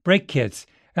 Brake kits,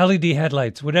 LED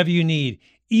headlights, whatever you need,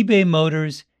 eBay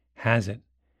Motors has it.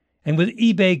 And with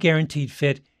eBay Guaranteed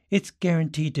Fit, it's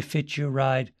guaranteed to fit your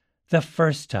ride the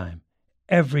first time,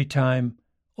 every time,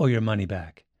 or your money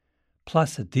back.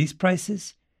 Plus, at these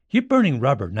prices, you're burning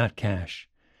rubber, not cash.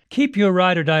 Keep your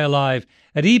ride or die alive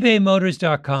at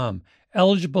ebaymotors.com.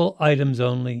 Eligible items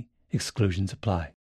only. Exclusions apply.